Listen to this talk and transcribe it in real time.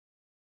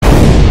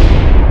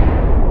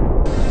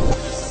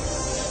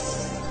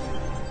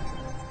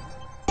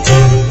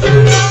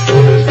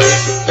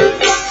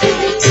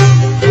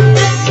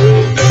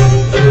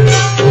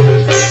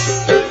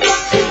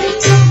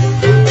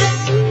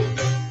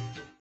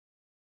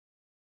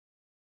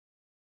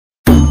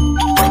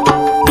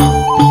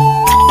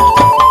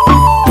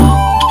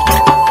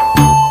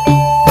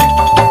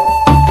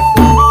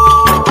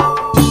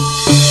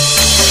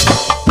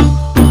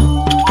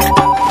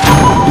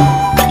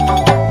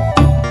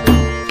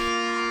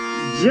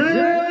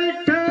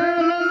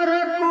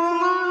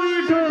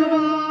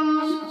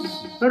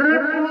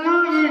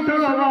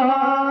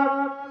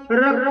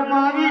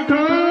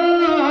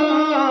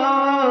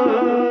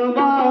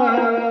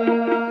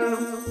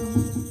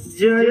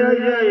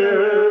जय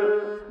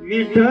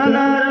विठ्ठल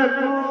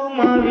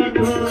रखुमा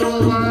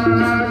विठोबा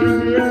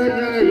जय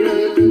जय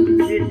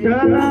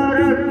विठ्ठल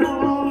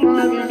रखुमा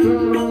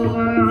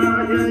विठोबा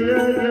जय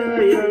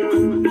जय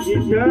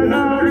विठ्ठल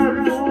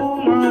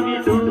रखुमा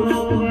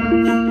विठोबा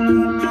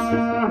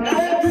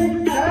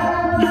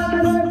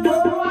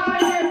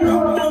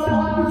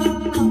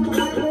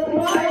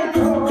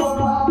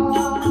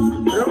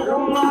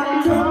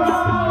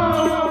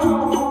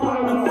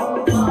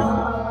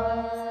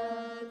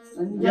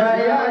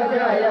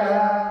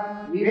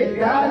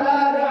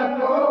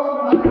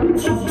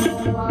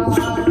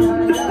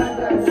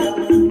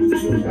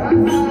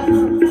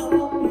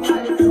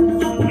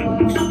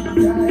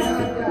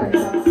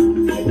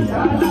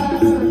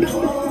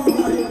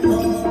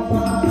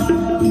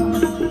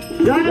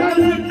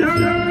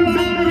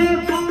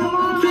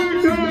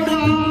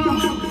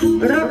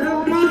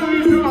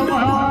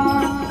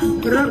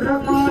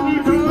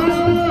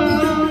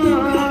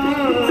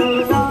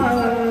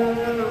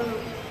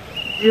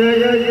जय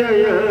जय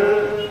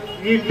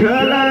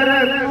विठ्ठल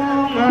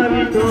रखुमा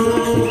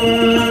विठोबा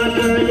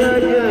जय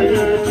जय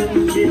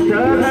विठ्ठल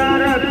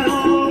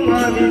रखुमा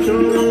विठोबा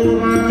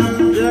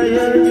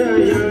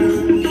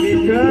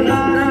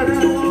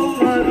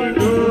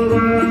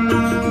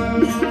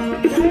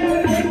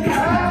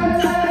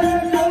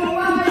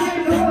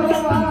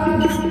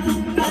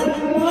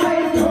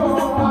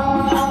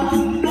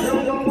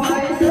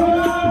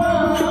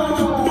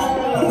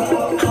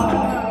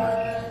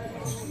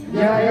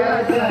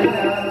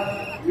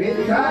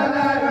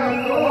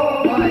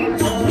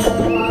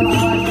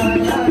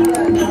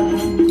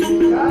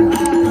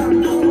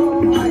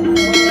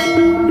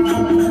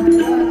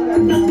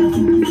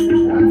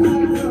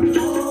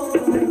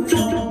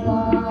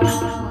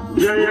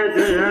जय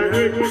जय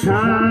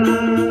विठ्ठल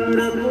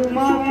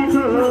रखुमा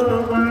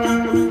विठोबा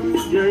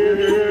जय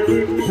जय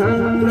विठ्ठल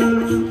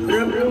रखुमा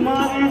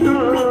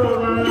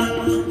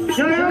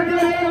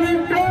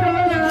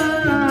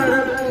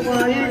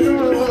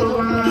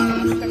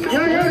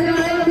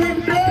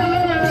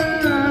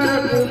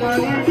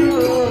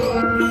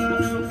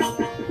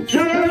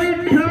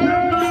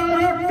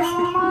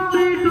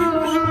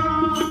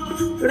विठोबा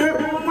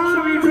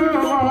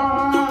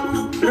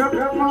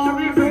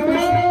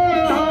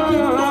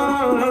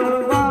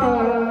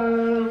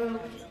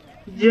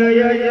जय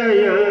जय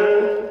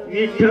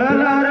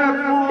विठ्ठल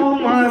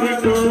रखुमा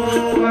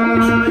विठोबा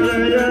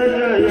जय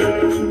जय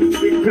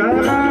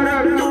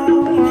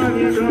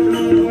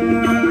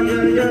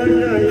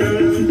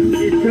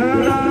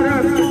विठ्ठल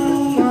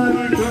रखुमा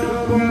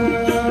विठोबा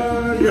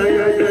जय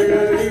जय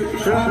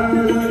विठ्ठल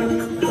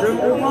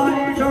रखुमा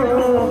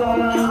विठोबा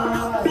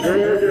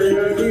जय जय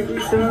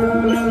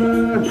विठ्ठल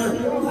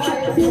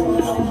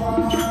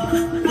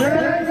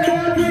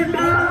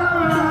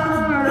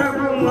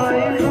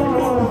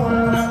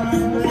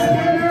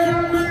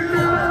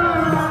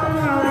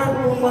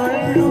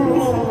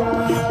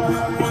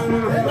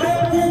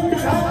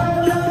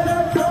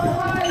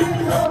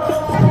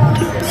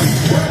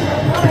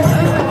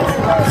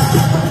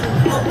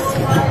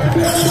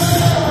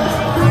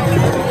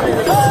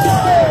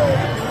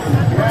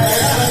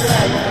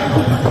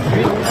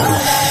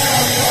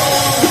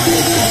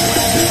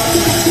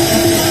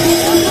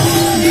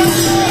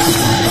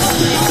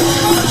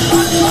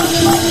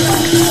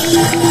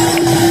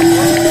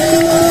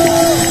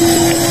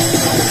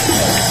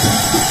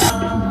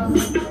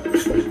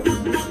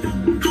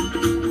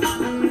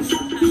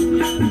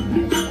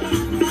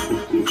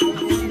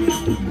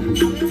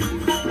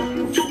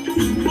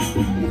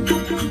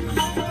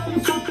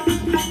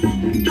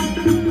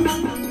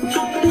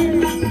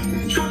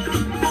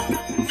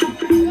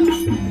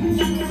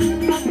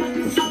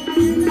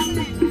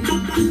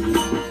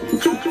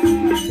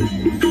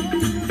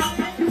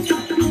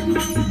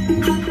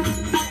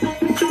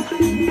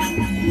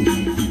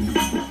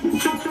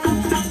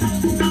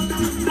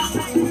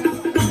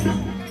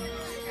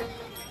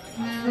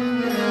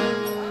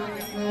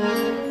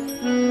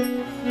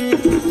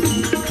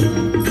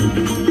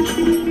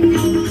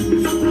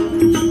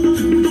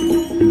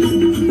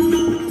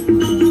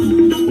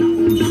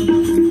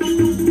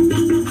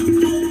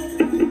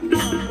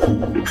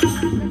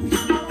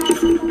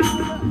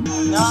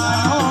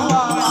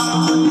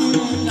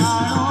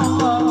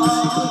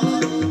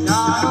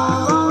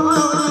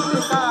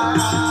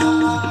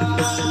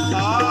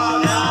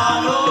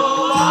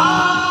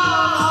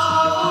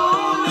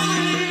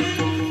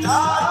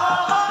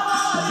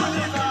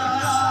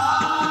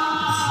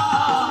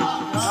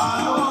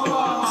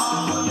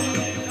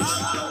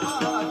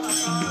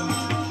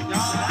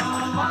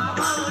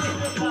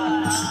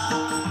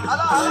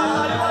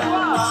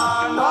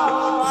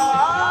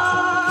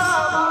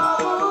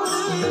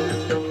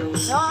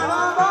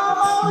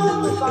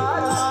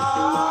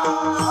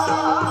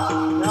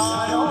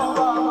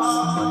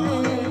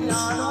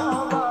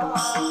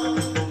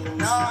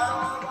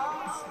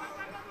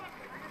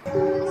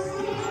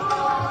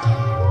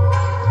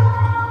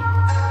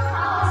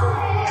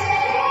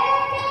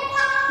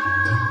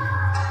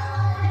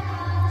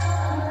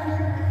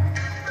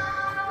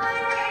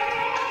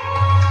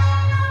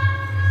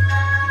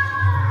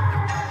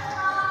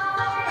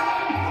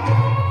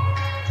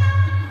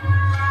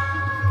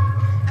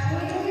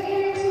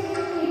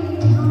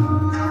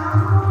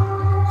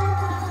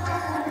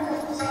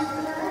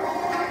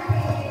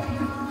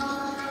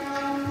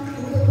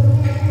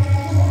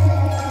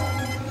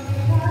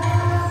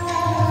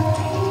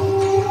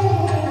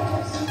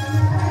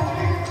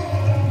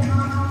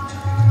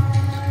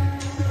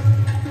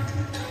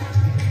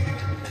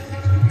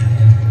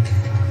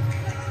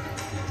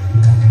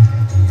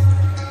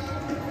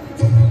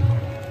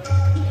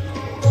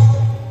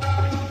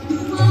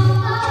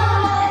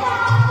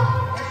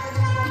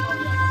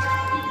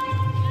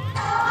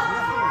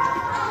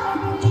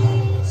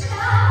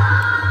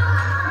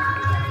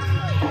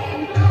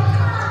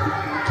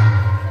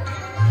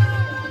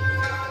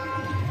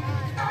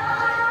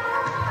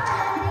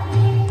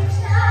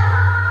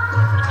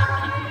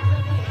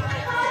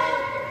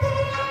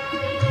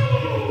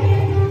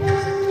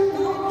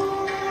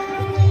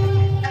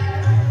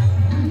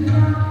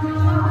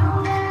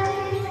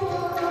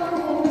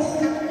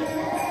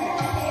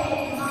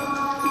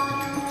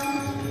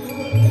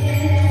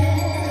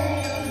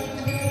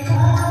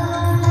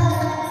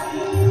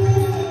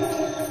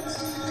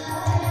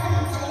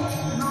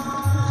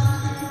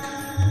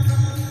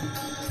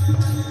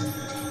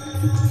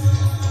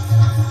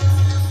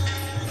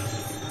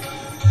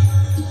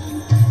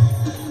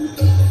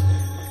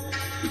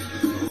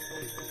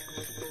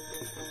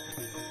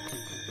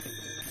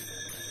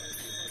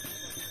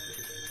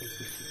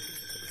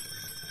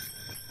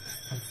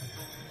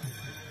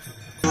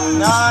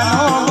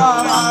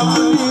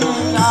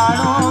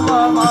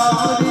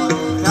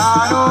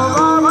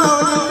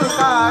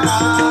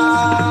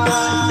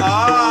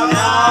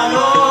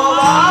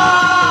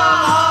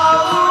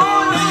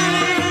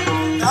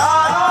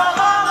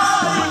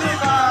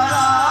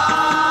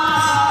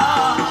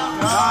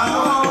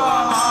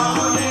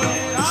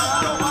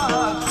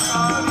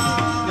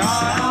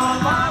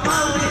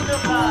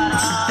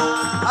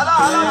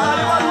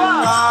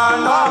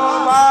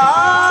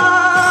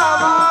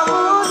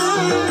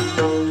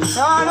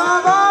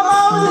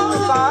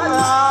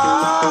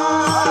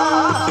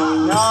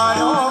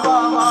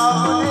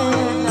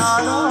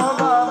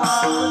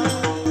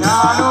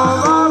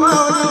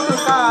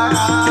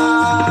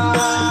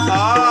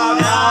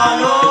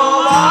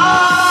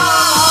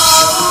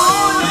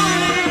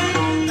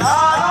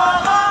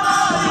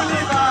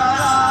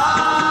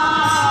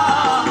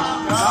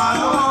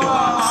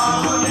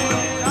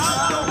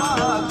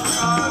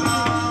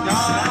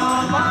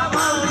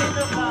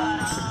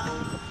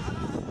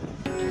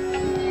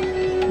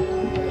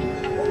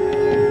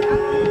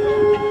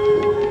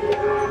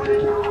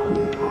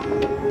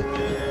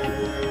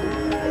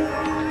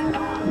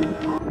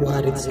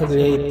वारीत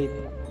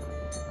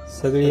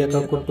सगळे एका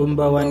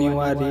कुटुंबावानी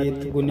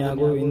वारीत गुन्ह्या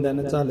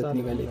गोविंदानं चालत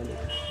निघाले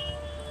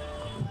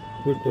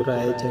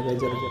विठुरायाच्या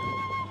गजरात.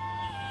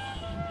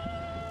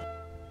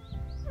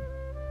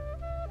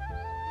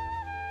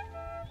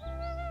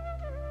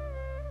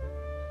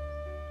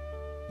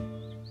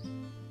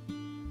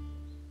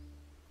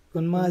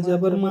 पण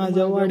माझ्यावर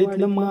माझ्या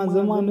वाडीतलं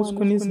माझं माणूस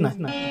कोणीच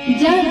नाही.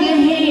 जग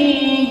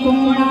हे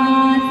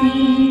कोणाची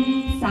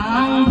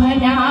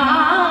सांभला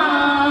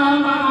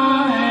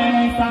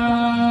माणसा,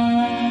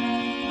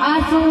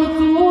 असो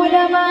चूल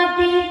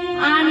माती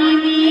आणि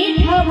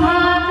मीठ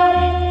भाकर,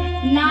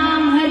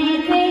 नाम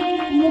हरीचे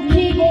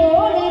मुखी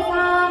गोड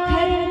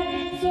साखर.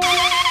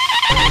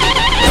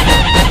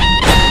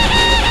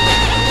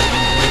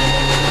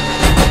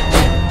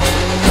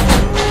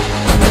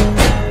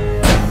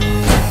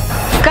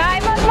 काय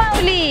मग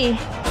माऊली,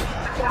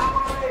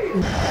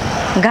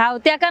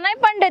 घावत्या का नाही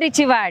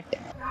पंढरीची वाट?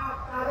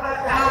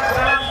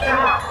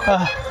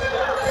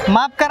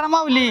 माफ करा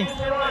माऊली,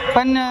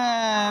 पण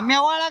मी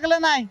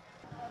ओळखलं नाही.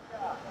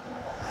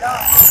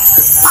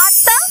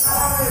 आता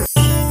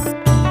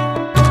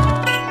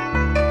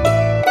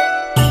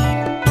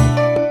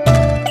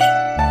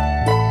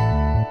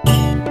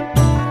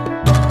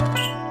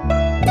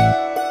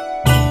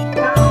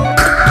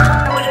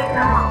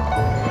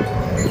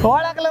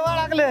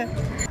ओळखलं.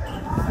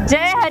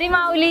 जय हरी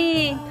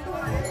माऊली.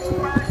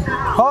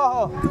 हो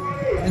हो,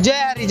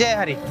 जय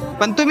हरी.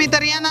 पण तुम्ही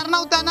तर येणार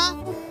नव्हता ना,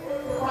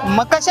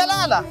 मग कशाला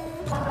आला?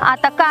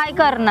 आता काय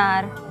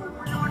करणार,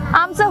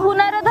 आमचं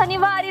हुनर धनी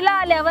वारीला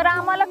आल्यावर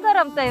आम्हाला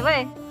करमतय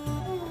वय.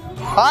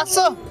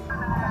 असं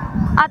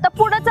आता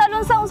पुढे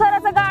चालून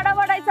संसाराचा गाडा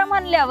वडायचा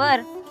म्हणल्यावर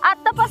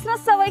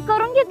आतापासूनच सवय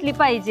करून घेतली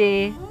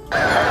पाहिजे.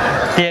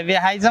 ते बी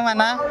हायचं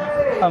म्हणा,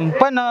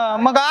 पण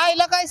मग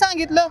आईला काय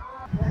सांगितलं?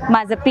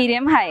 माझं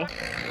प्रेम हाय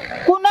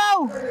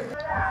कुणाव?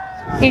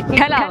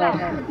 विठ्ठलावर.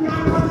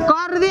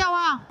 कर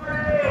देवा.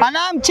 आणि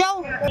आमच्या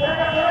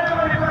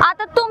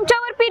आता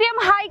तुमच्यावर प्रेम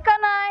हाय का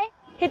नाही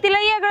हे तिला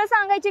वेगळं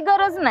सांगायची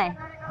गरज नाही,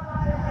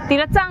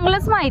 तिला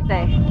चांगलंच माहित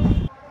आहे,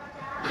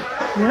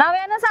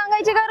 नव्यानं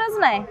सांगायची गरज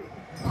नाही.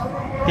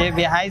 ते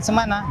बी हायच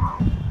म्हणा,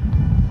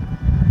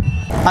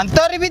 आणि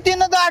तरी बी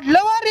तिनं दाढलं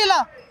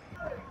वारीला.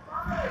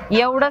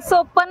 एवढं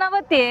सोपं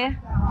नव्हतं ते.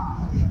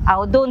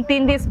 अहो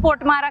 2-3 दिवस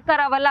पोटमारा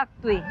करावा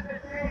लागतोय,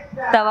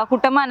 तवा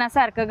कुठं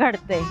मनासारखं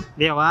घडतंय.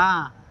 देवा,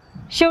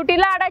 शेवटी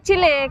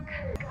लाडाची लेक.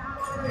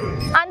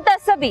 आणि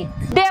तसं बी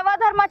देवा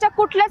धर्माच्या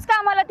कुठल्याच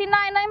कामाला ती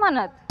नाही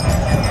म्हणत.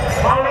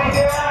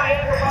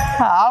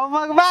 अहो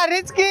मग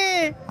भारीच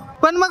की.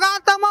 पण मग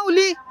आता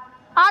माऊली,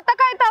 आता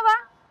काय तवा,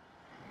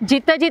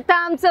 जिथं जिथं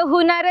आमचं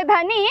हुनर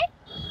धनी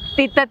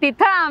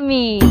तिथं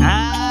आम्ही.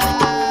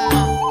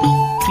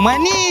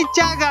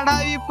 मनीच्या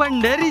गडावी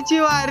पंढरीची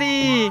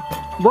वारी.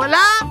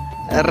 बोला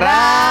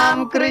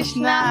राम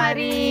कृष्ण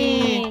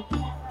हरी,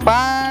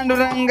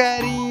 पांडुरंग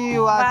हरी,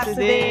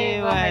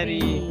 वासुदेव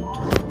हरी.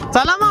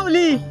 चला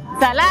माऊली,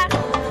 चला.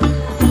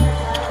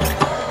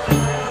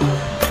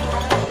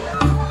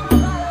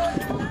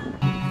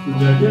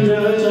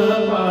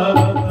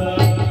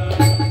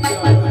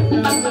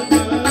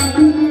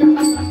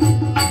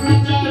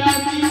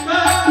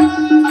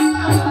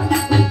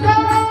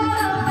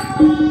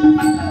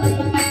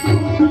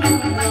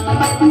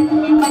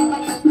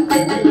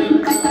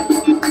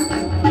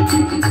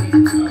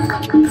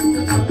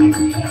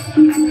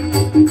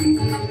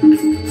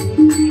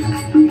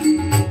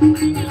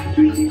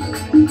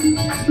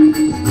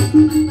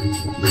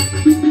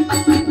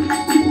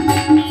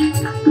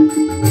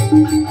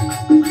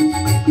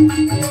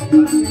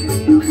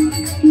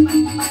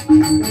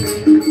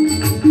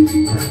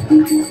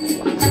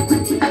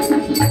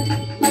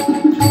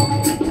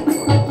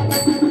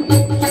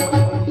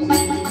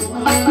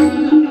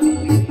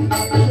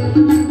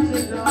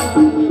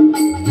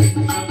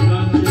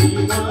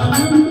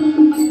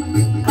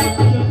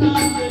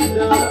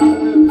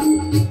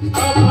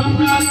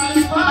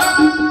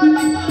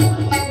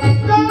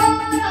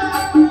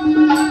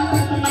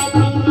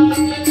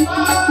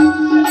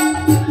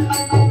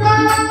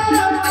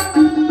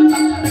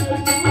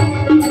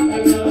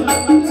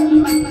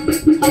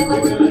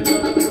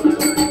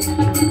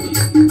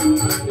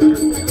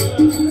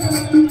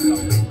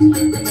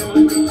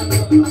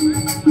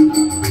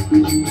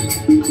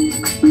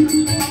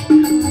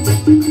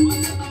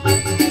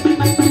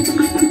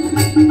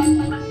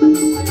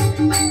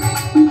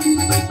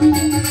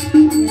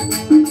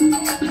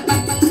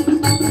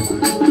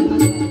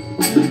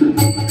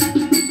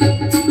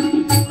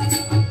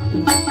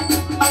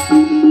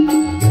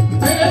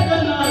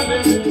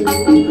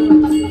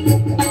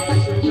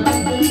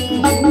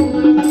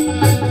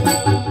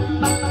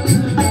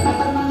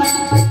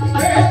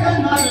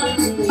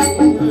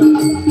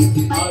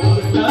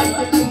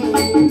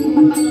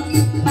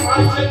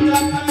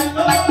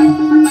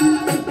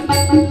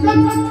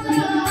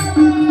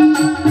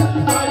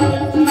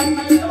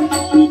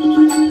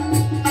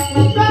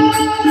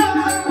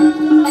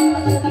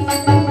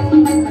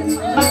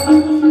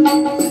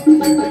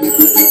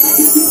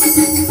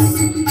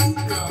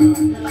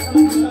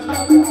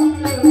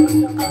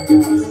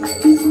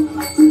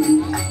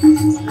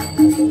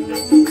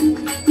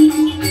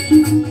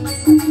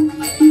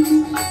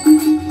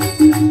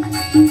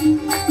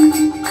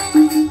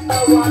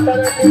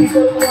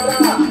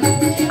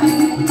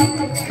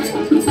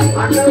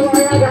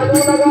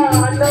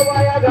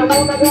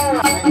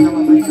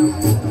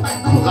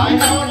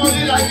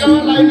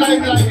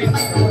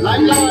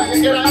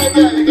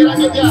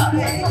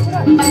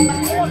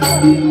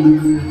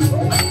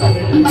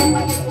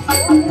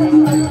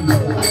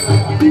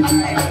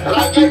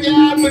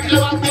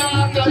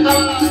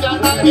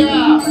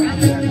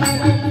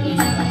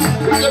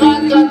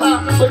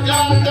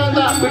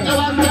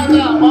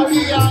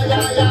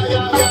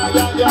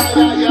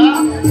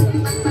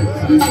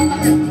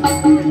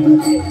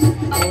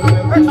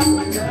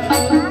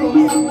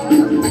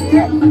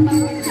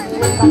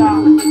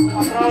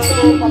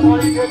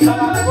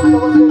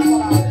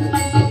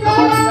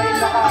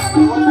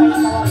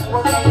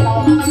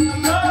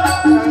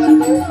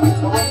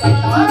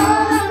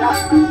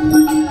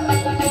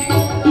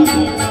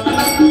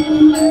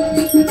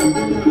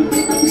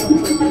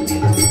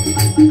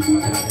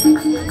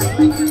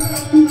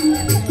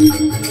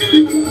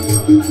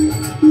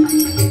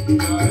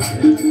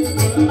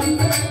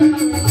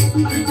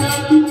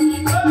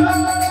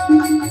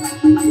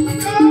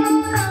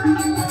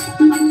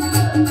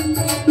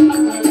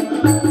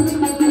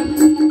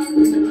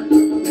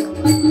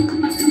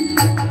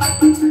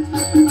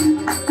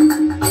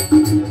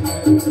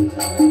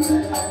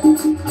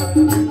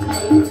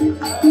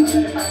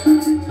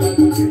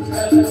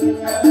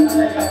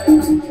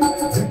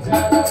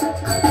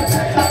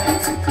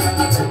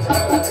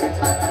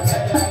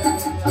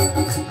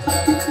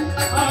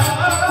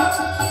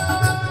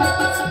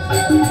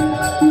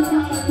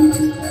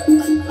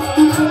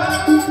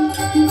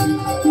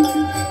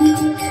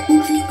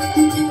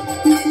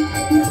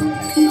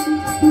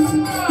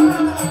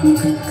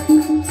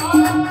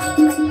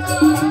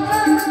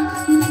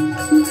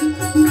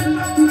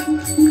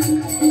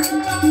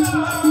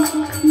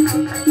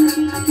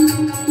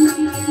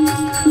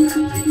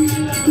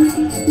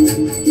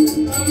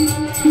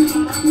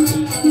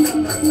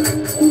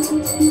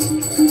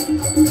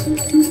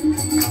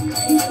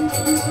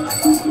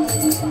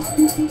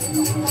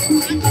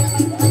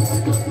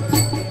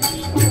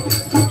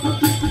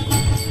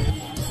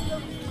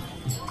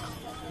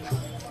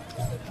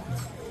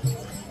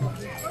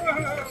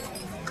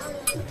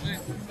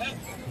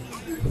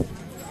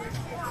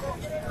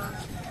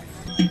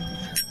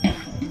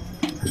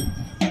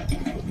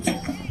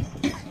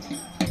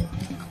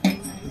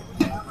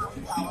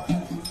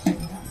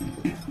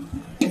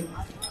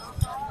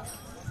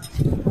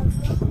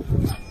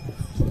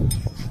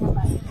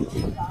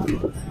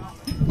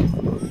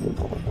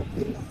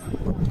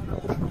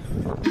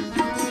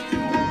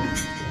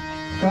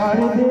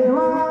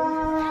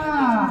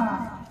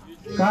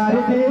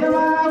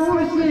 देवा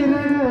उशीर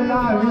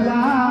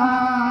लावला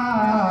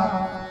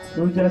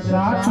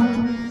तुझ्यासाठी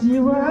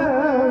जीव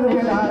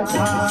वेळा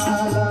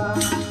झाला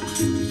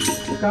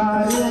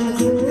कार्य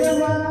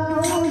देवा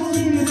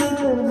उशीर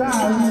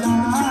लावला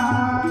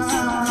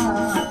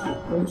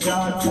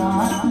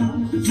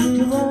तुझ्यासाठी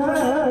जीव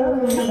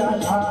वेळा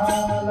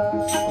झाला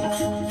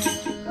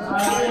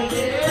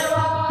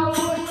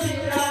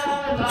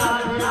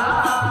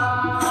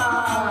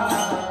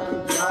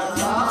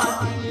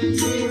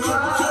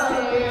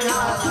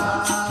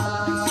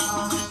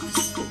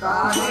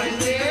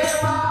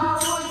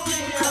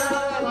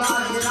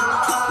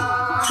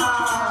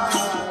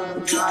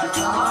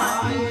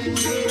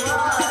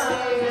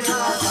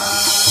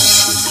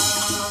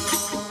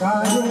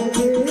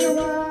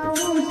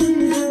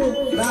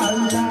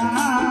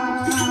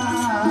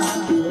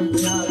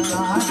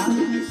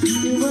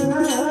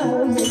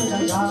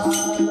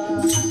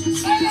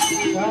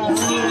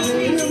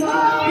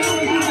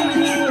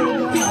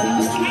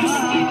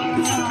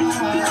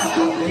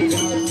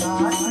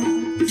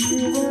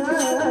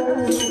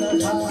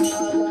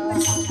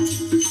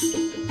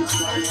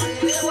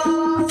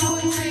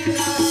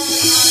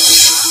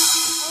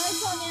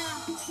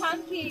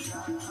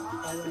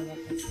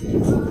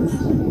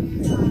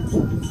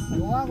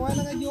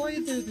वागवायला काय जेव्हा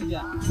येतोय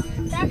तुझ्या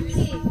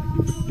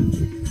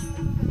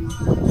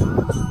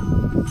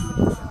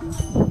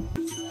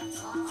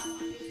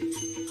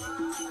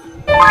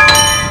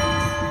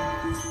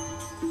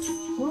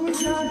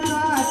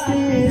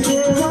तुझ्यासाठी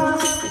देवा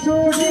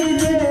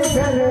सोडिले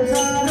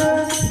घरदार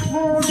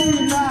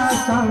मोडीला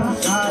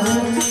संसार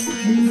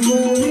जीव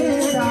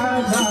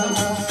वेडा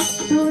झाला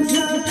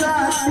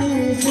तुझ्यासाठी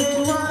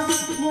देवा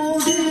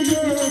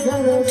मोडीले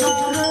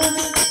घरदार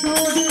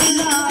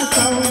सोडीला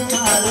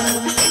संसार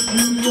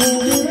जीव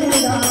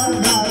वेडा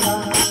झाला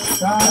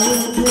काय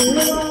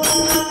देवा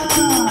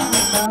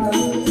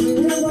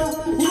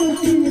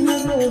उशीर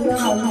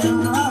झाला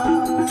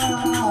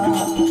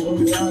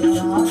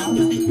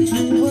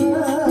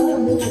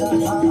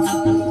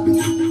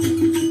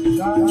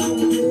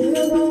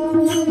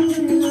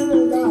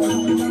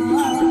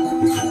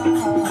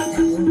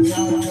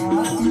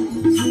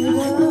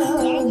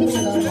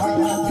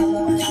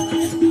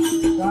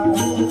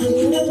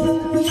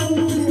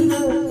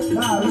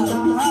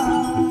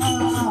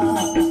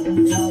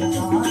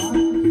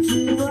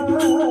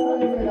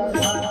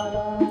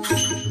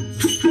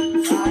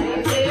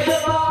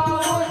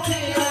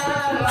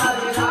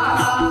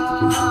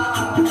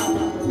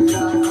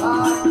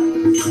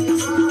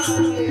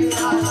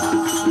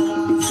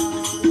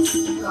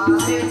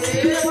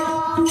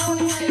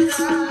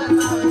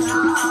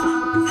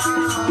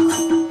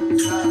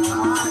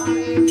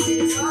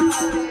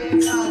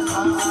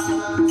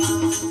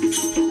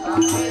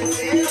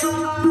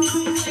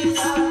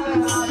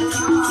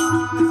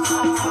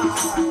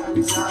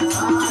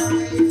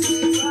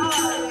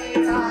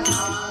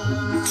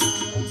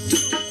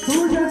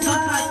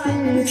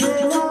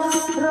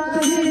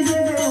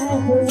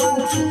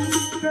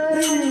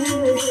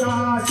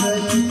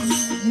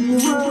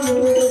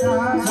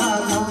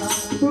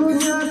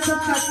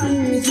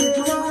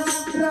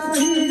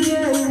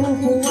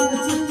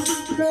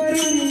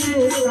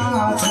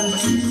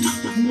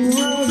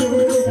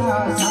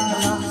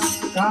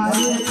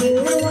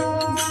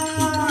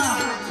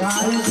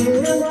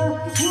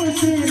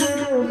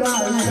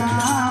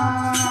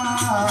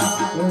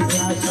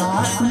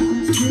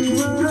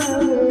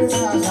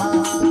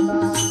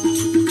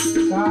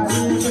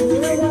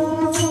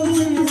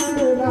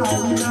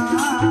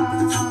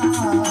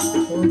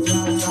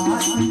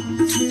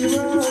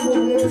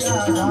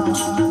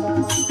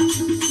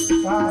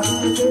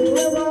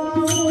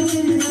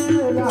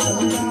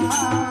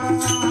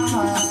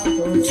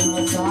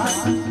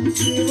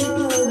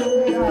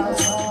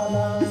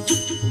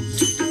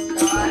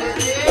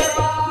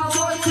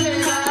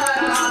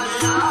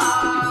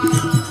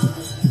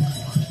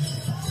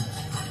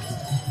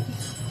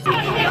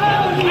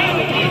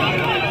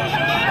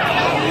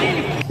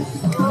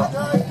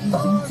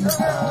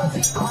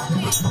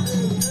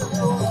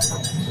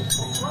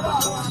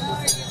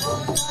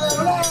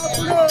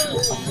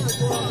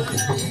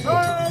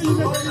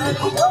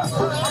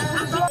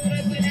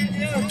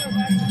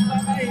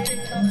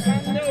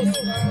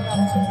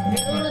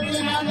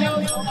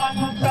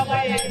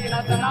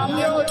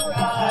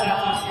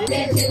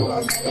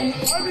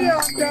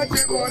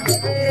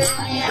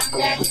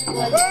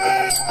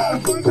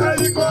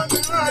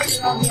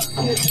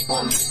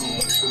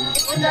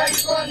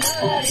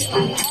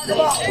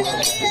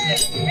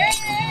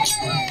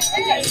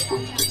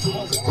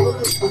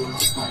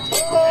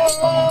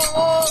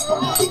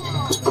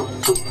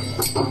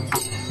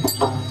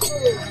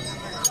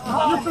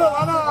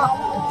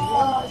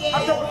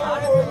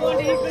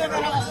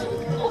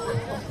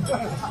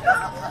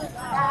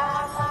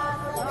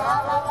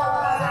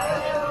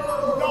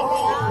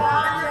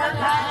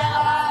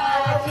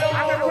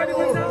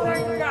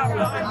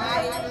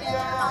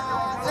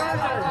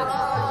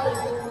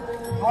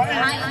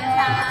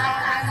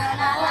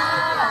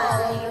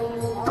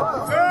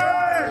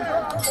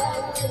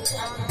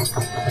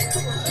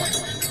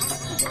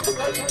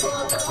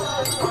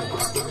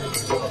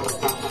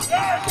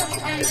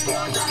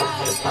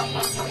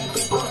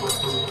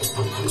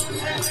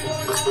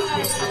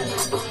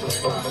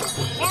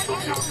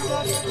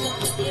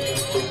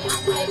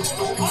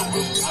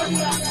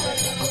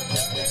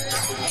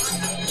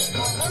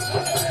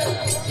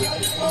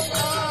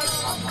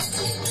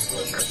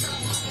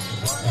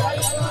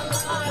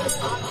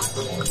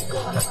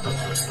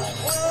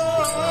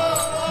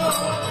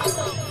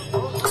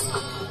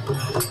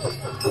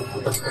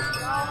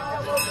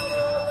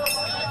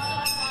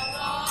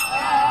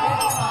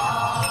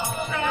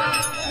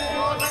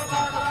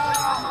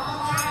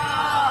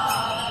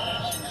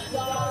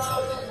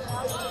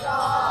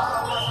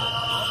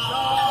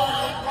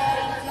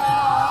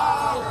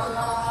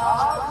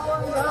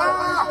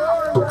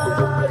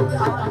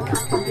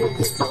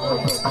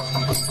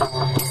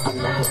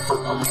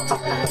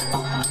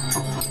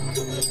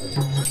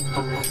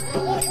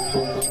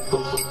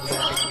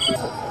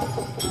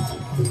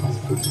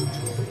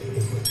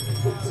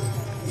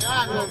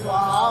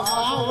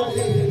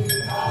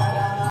Gavwadi.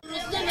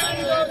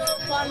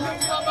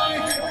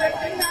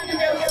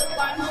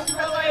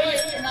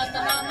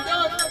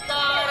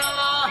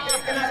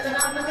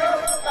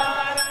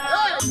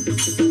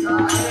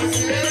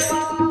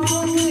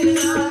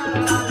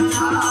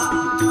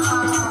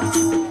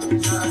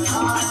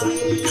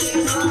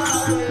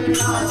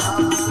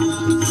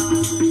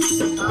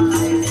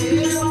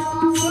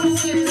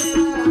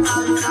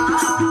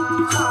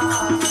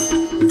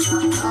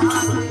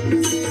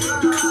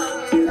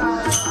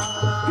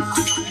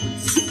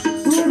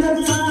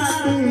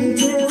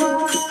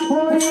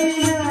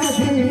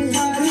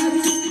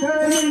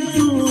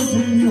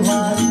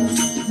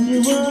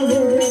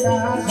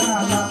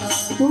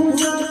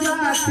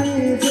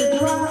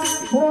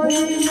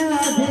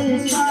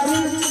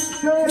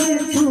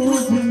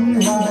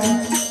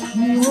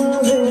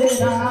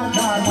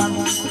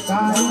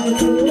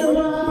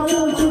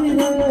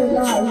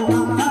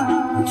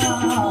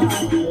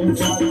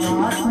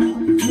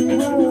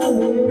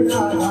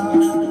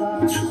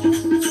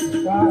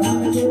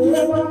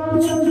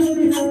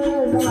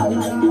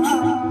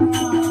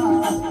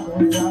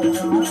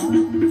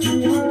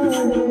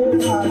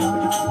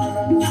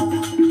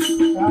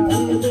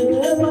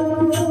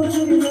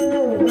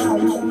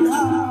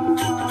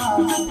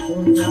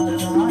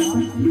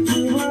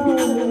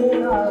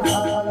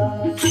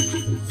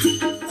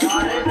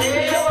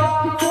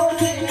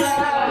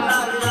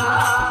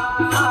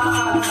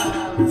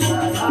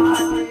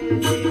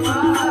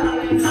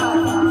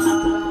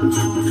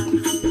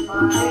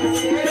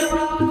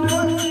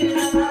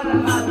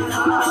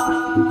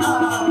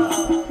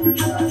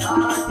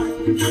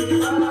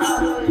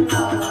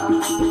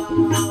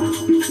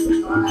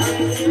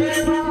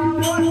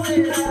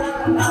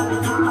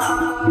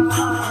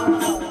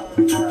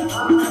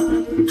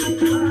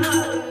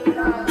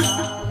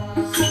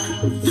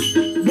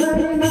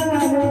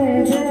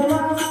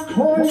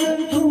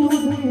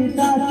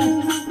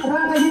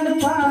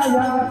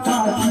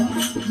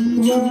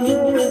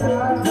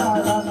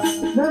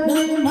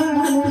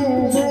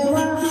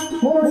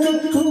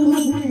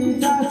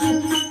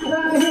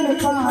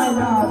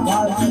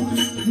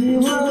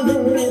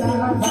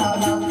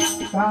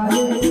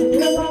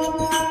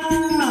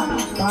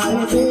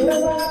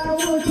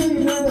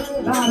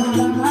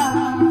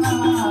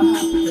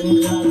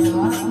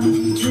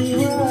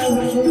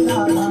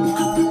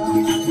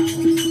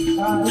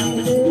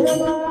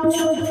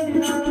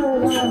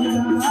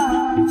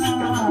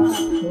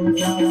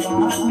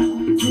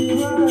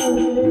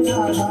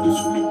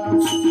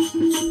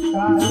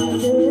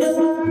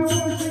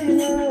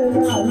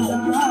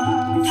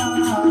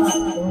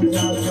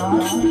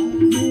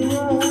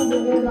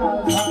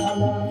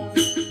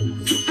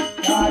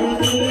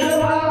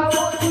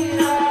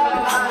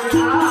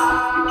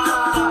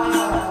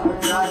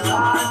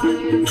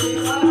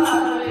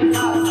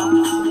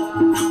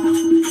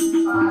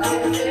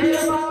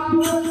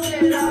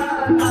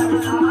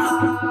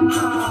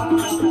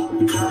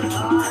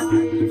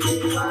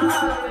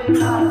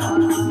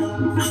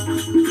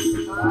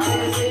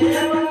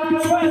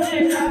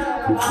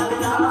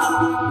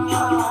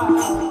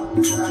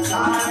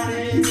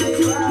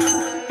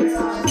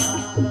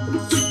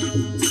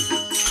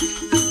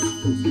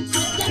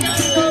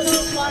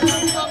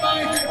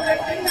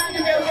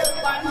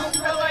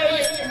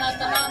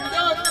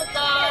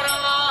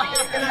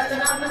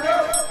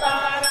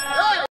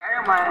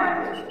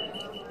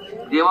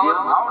 देवावर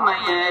भाव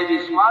नाहीये,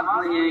 विश्वास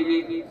नाहीये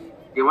की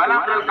देवाला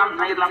आपल्याला काम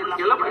सांगितलं आपण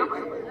केलं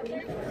पाहिजे.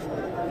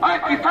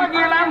 तिथं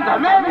गेला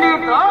धमेंडी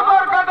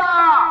बरकटा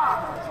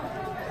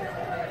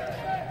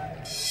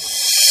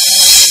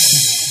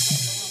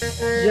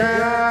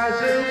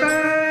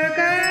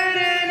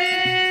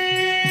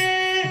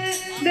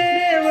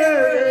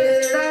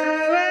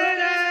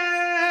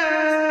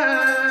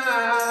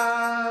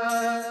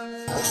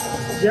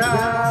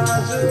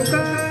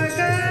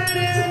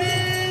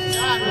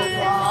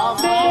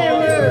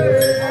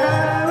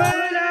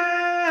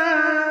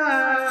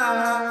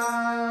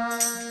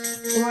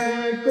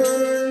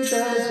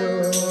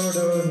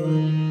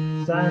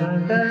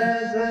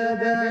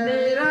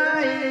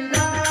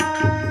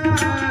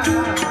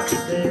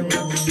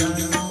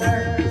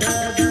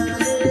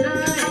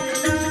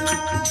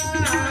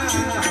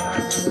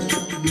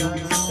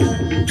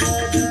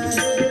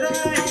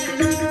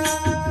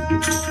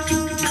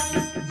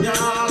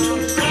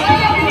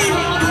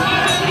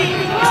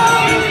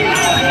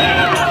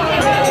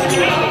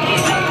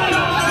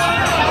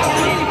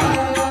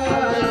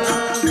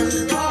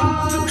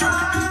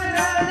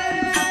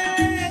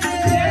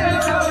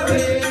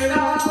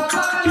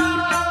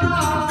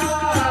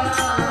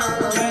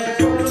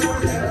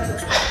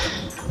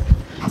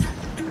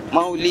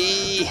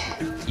माऊली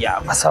या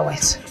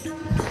बसावायचं.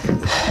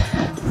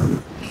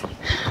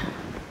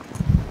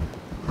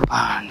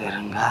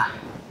 पांडुरंगा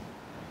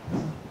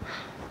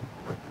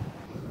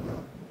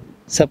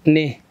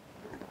सपने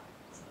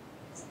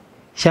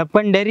ह्या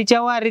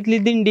पंढरीच्या वारीतली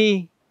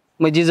दिंडी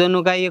म्हणजे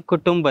जणू काय एक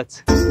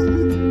कुटुंबच.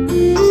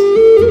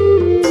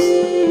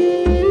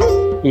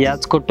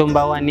 याच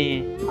कुटुंबावाने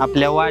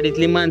आपल्या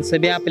वाडीतली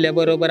माणसं बी आपल्या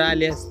बरोबर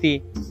आली असती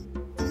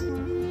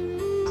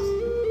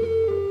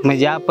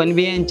म्हणजे आपण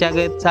बी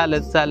यांच्यागत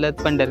चालत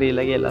चालत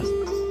पंढरीला गेलो असतो.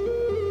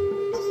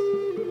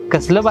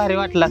 कसलं भारी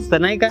वाटलं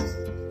असतं नाही का.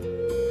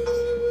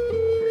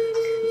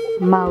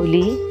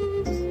 माऊली,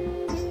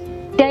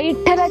 त्या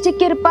विठ्ठलाची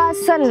कृपा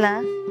असेल ना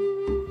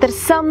तर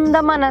समद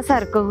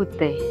मनासारखं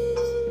होतंय.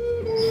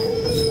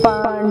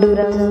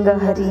 पांडुरंग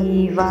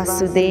हरी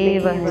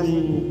वासुदेव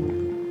हरी.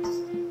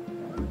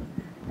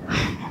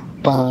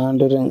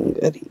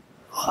 पांडुरंग हरी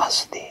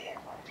वासुदेव.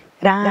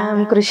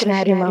 राम कृष्ण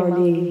हरी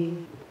माऊली.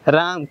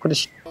 राम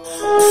कृष्ण.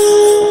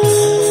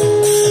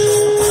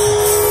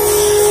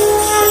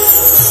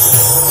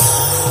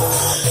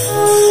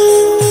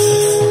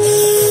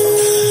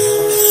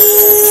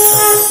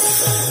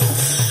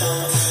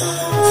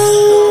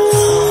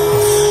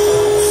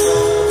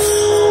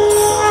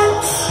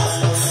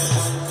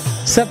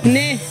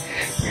 सपने,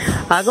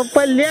 अगं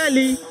पल्ले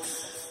आली.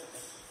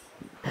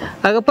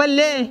 अगं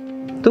पल्ले,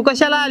 तू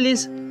कशाला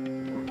आलीस?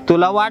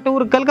 तुला वाट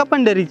उरकल का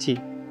पंढरीची?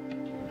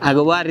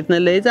 अगं वारीतनं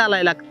लय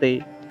चालायला लागतंय.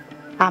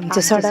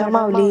 आमचं सोडा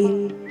माऊली,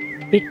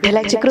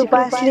 विठ्ठलाची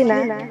कृपा असली ना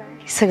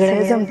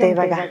सगळं जमतंय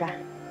बघा.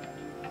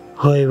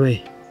 होय होय.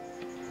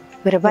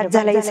 बरोबर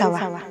झाला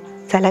इसावा.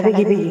 चला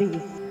बेगी बेगी.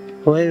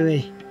 होय होय,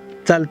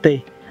 चालतंय.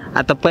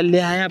 आता पल्ले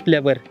आहे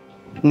आपल्यावर,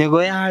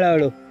 निघूया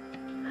हळूहळू.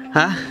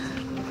 हा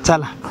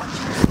चला,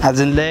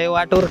 अजून लय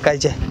वाट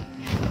उरकायची.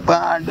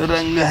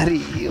 पांडुरंग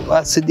हरी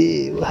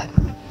वासुदेव हरी.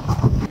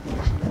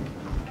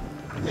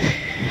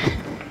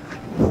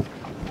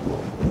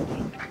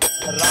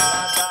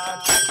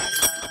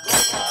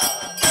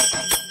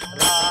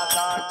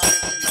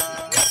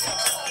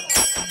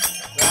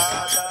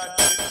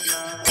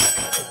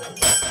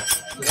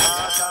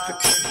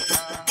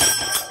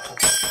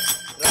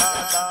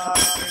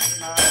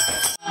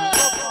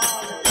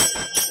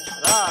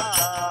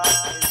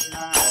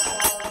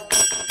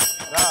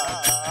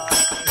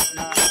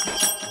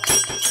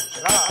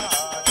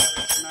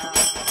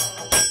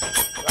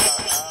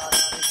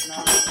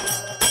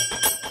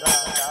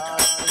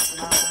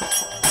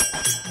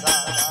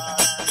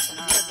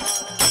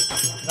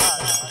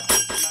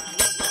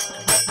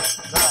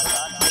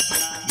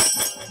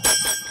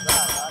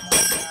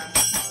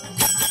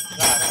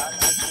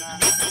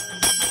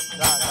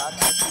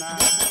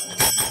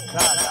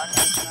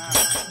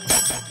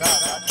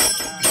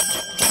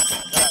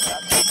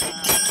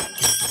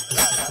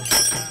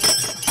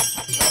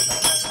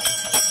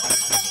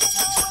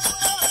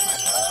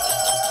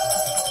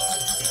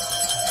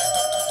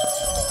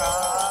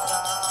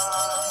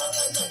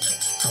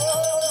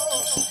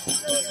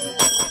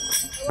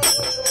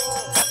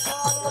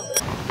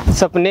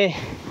 सपने,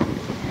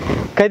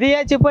 कधी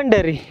यायची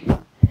पंढरी?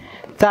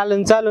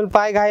 चालून चालून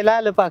पाय घायला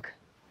आलं पाक.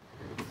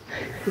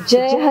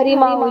 जय हरी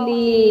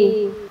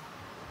माऊली.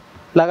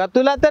 लगा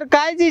तुला तर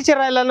कायच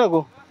विचारायला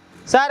नको,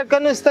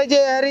 सारखं नुसतं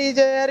जय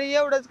हरी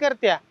एवढंच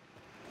करत्या.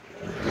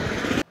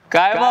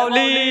 काय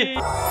माऊली,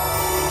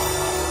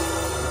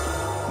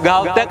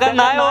 गावत्या का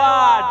नाही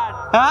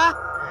वाट? हा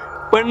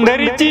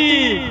पंढरीची.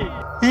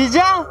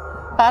 इजा,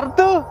 अरे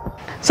तू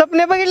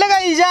सपने बघितलं का?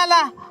 इजा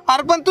आला.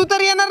 अरे पण तू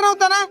तर येणार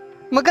नव्हता ना,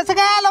 मग कसं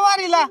काय आला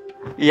वारीला?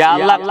 या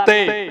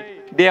लागतंय,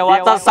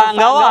 देवाचा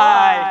सांगावा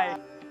आहे.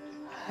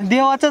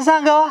 देवाचं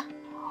सांगावा?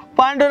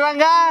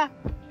 पांडुरंगा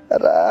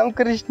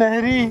रामकृष्ण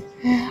हरी.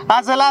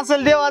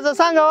 असल देवाचं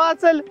सांगावा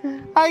असल.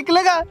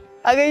 ऐकलं का?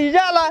 अगं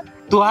इजा आला.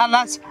 तू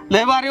आलास,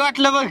 लय भारी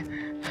वाटलं बघ.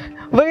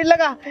 बघितलं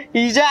का?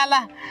 इजा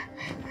आला.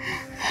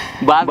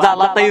 बाद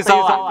झाला तरी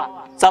सवा.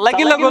 चला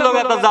की लगो लोक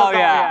आता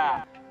जाऊया.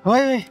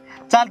 होय होय,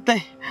 चालतंय.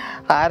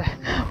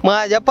 अरे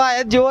माझ्या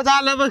पायात जीवच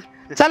आला बघ.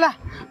 चला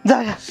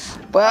जाऊया.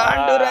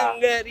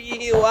 पांडुरंग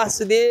हरी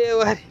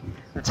वासुदेव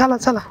हरी. चला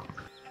चला.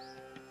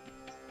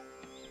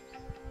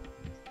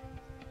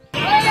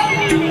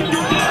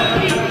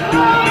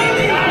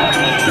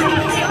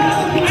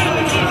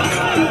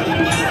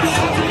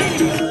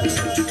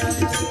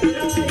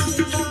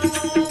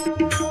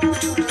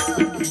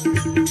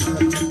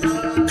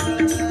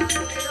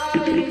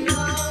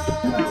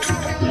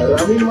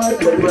 रविवार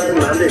परिवार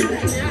नांदेड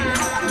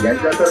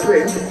यांच्यातर्फे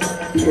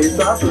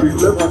ठेचा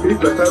पिठलं भाकरी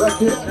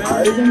प्रसादाचे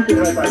आयोजन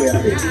करण्यात आले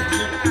आहे.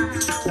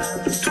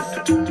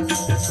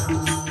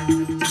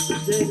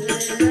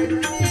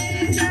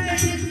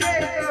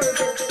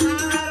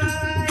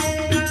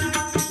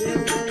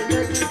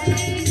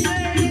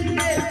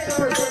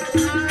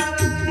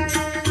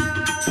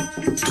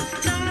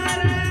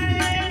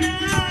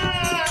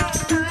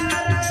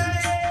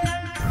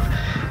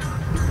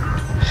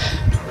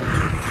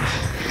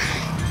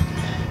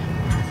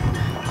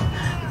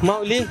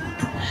 माऊली,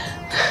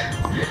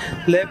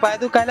 लय पाय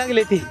दुखायला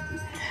लागले ती.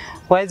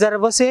 वाय जरा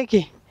बसूया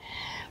की,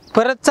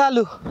 परत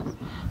चालू.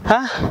 हा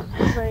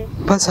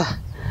बसा.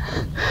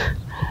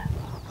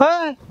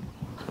 होय,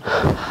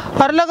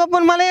 अरे लगा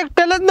पण मला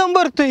एकट्यालाच दम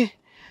भरतोय.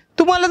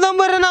 तुम्हाला दम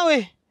बरं नाव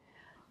आहे?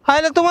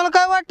 आयला तुम्हाला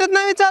काय वाटत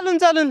नाही चालून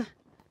चालून?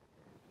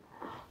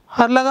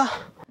 अरे लगा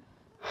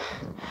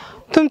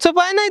तुमचं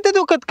पाय नाही तर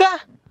दुखत का?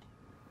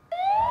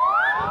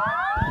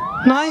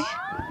 नाही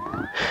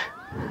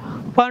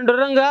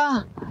पांडुरंगा,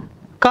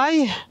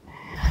 काय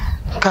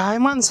काय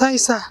माणसा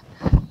ऐसा.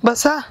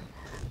 बसा.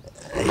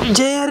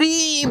 जय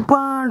हरी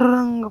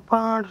पांडुरंग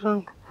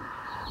पांडुरंग.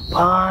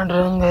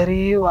 पांडुरंग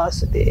हरी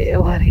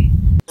वासुदेव हरी.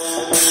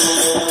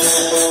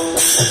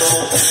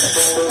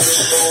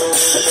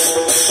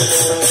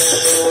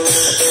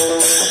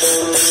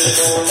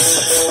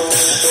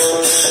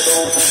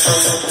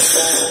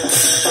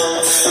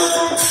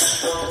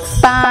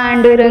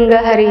 पांडुरंग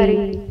हरी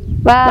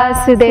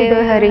वासुदेव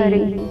हरी.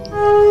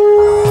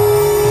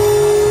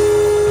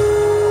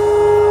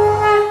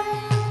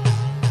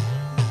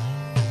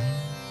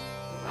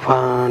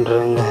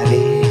 पांडुरंग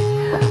हरी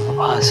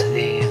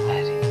वासुदेव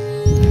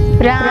हरी.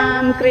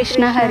 राम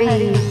कृष्ण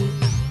हरी.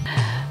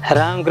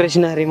 राम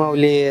कृष्ण हरी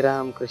माऊली.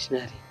 राम कृष्ण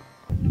हरी.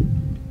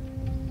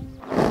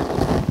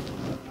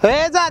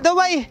 हे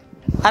जाधवबाई.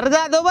 अरे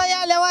जाधवबाई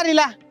आल्या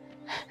वारीला.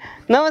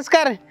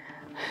 नमस्कार.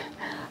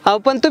 अहो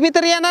पण तुम्ही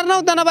तर येणार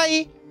नव्हता ना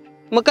बाई,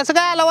 मग कसं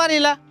काय आला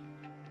वारीला?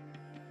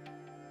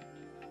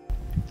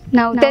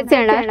 नव्हतेच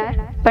येणार,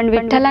 पण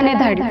विठ्ठलाने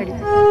धाडलं.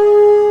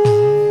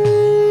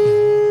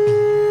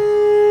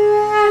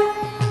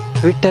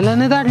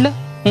 विठ्ठलाने धाडलं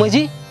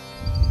म्हणजे?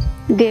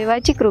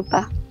 देवाची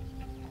कृपा.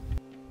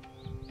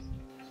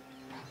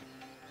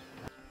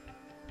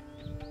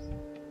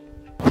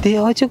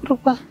 देवाची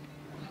कृपा.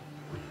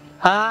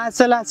 हा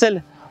चला चल.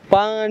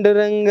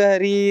 पांडुरंग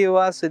हरी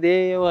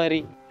वासुदेव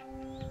हरी.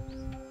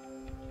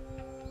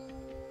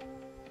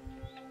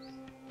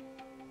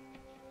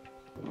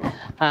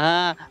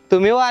 हा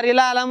तुम्ही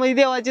वारीला आला म्हणजे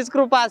देवाचीच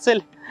कृपा असेल.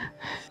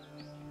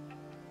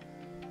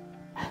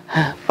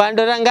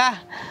 पांडुरंगा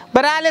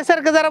बरं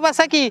आल्यासारखं जरा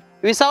बसा की,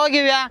 विसावा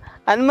घेऊया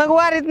आणि मग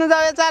वारीतनं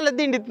जाऊया चालत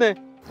दिंडीतनं.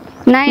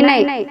 नाही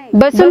नाही,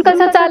 बसून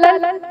कसं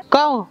चालल?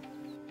 का हो?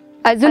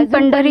 अजून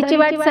पंढरीची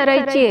वाट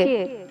सरायची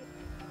आहे.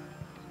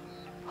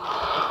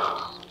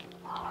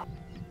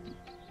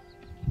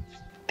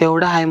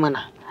 तेवढं आहे म्हणा.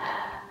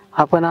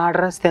 आपण आड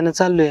रस्त्यानं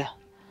चाललोय,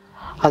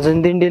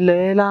 अजून दिंडी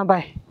लय लांब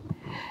आहे.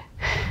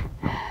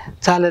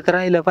 चालत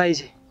राहिलं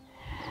पाहिजे.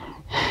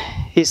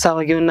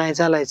 हिसावा घेऊन नाही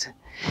चालायचं.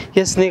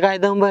 यसने काय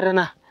दम बरं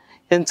ना,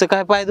 यांचं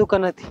काय पाय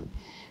दुकानात.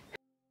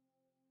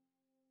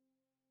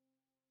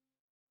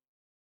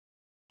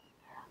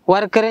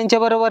 वारकऱ्यांच्या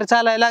बरोबर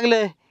चालायला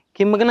लागलं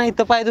की मग नाही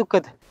तर पाय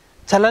दुखत.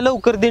 चला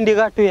लवकर दिंडी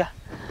गाठूया.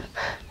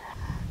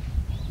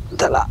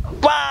 चला.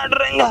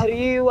 पांडुरंग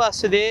हरी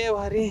वासुदेव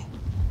हरी.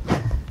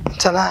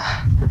 चला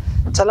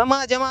चला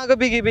माझ्या माग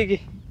बिगी बिगी.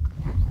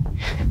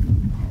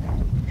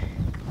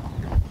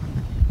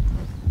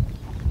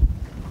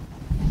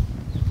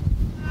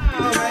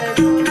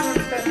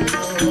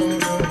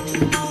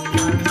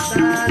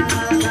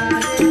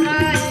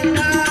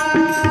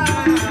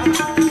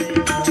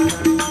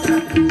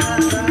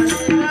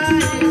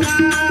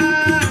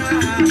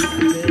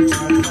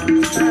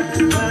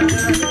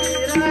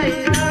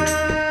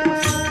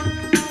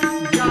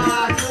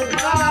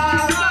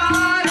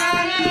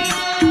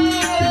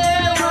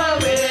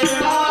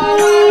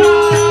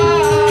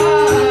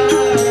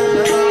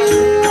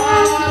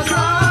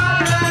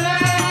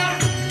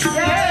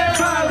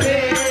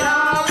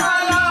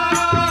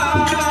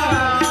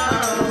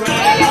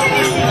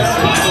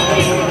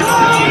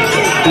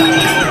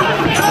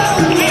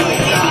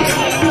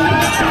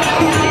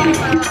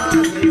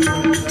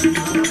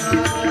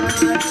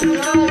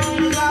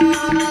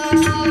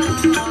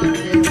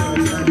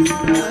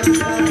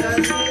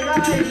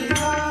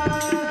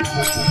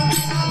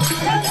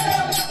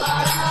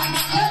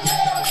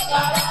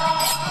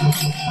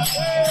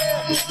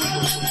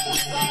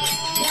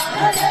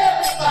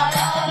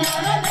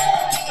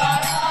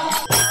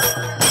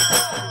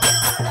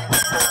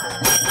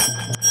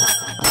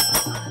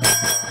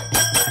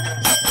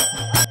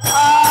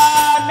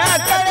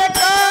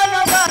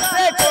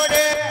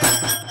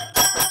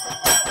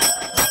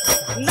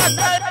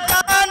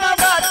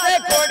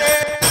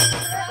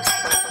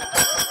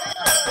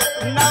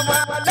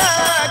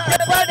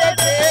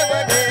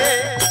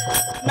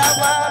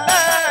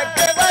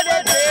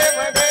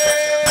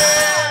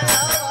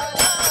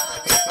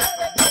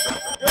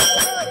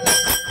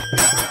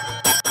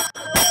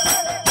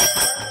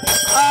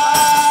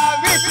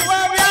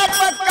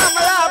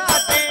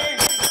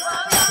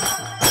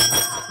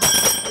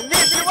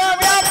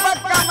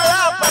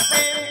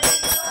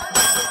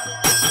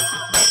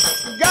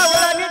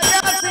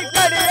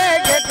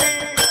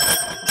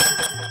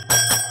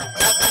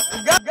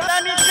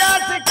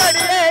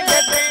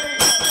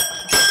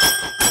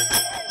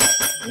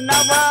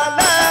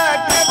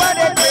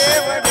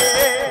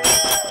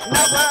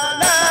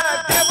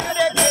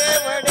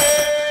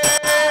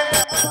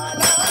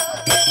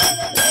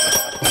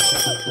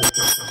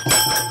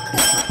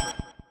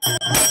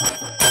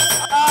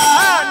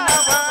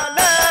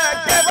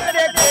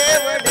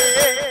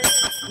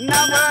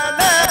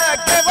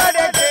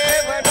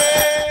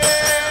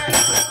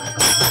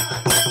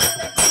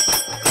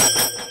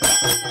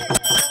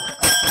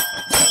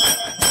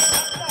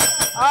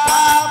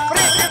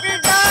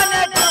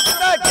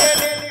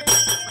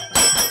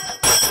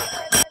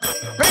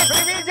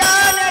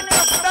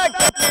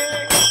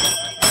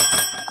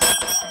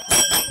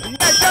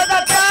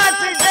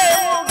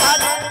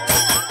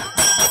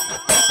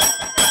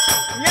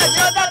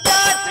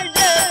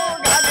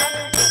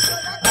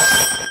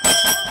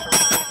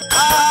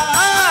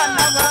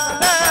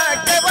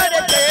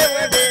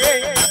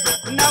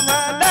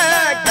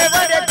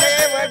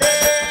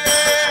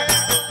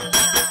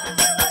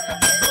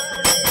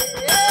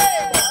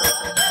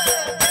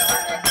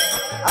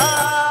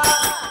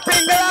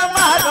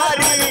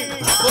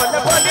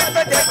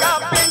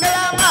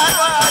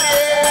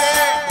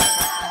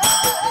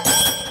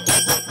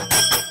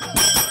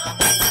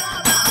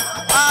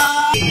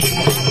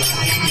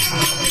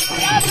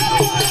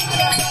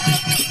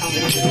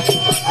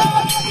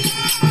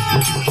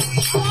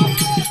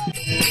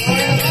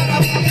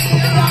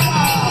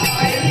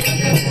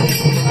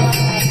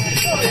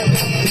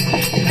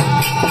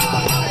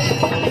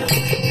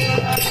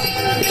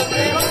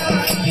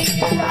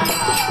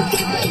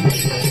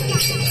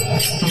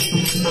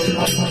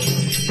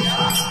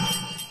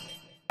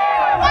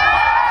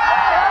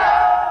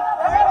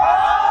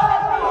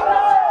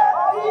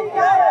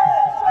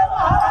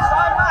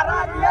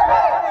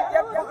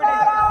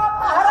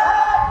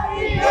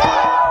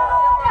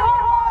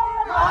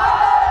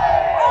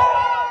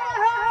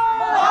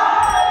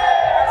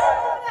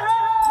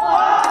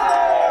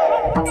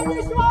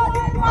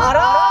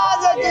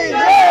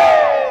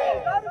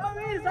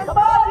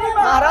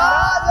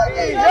 महाराज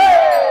की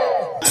जय.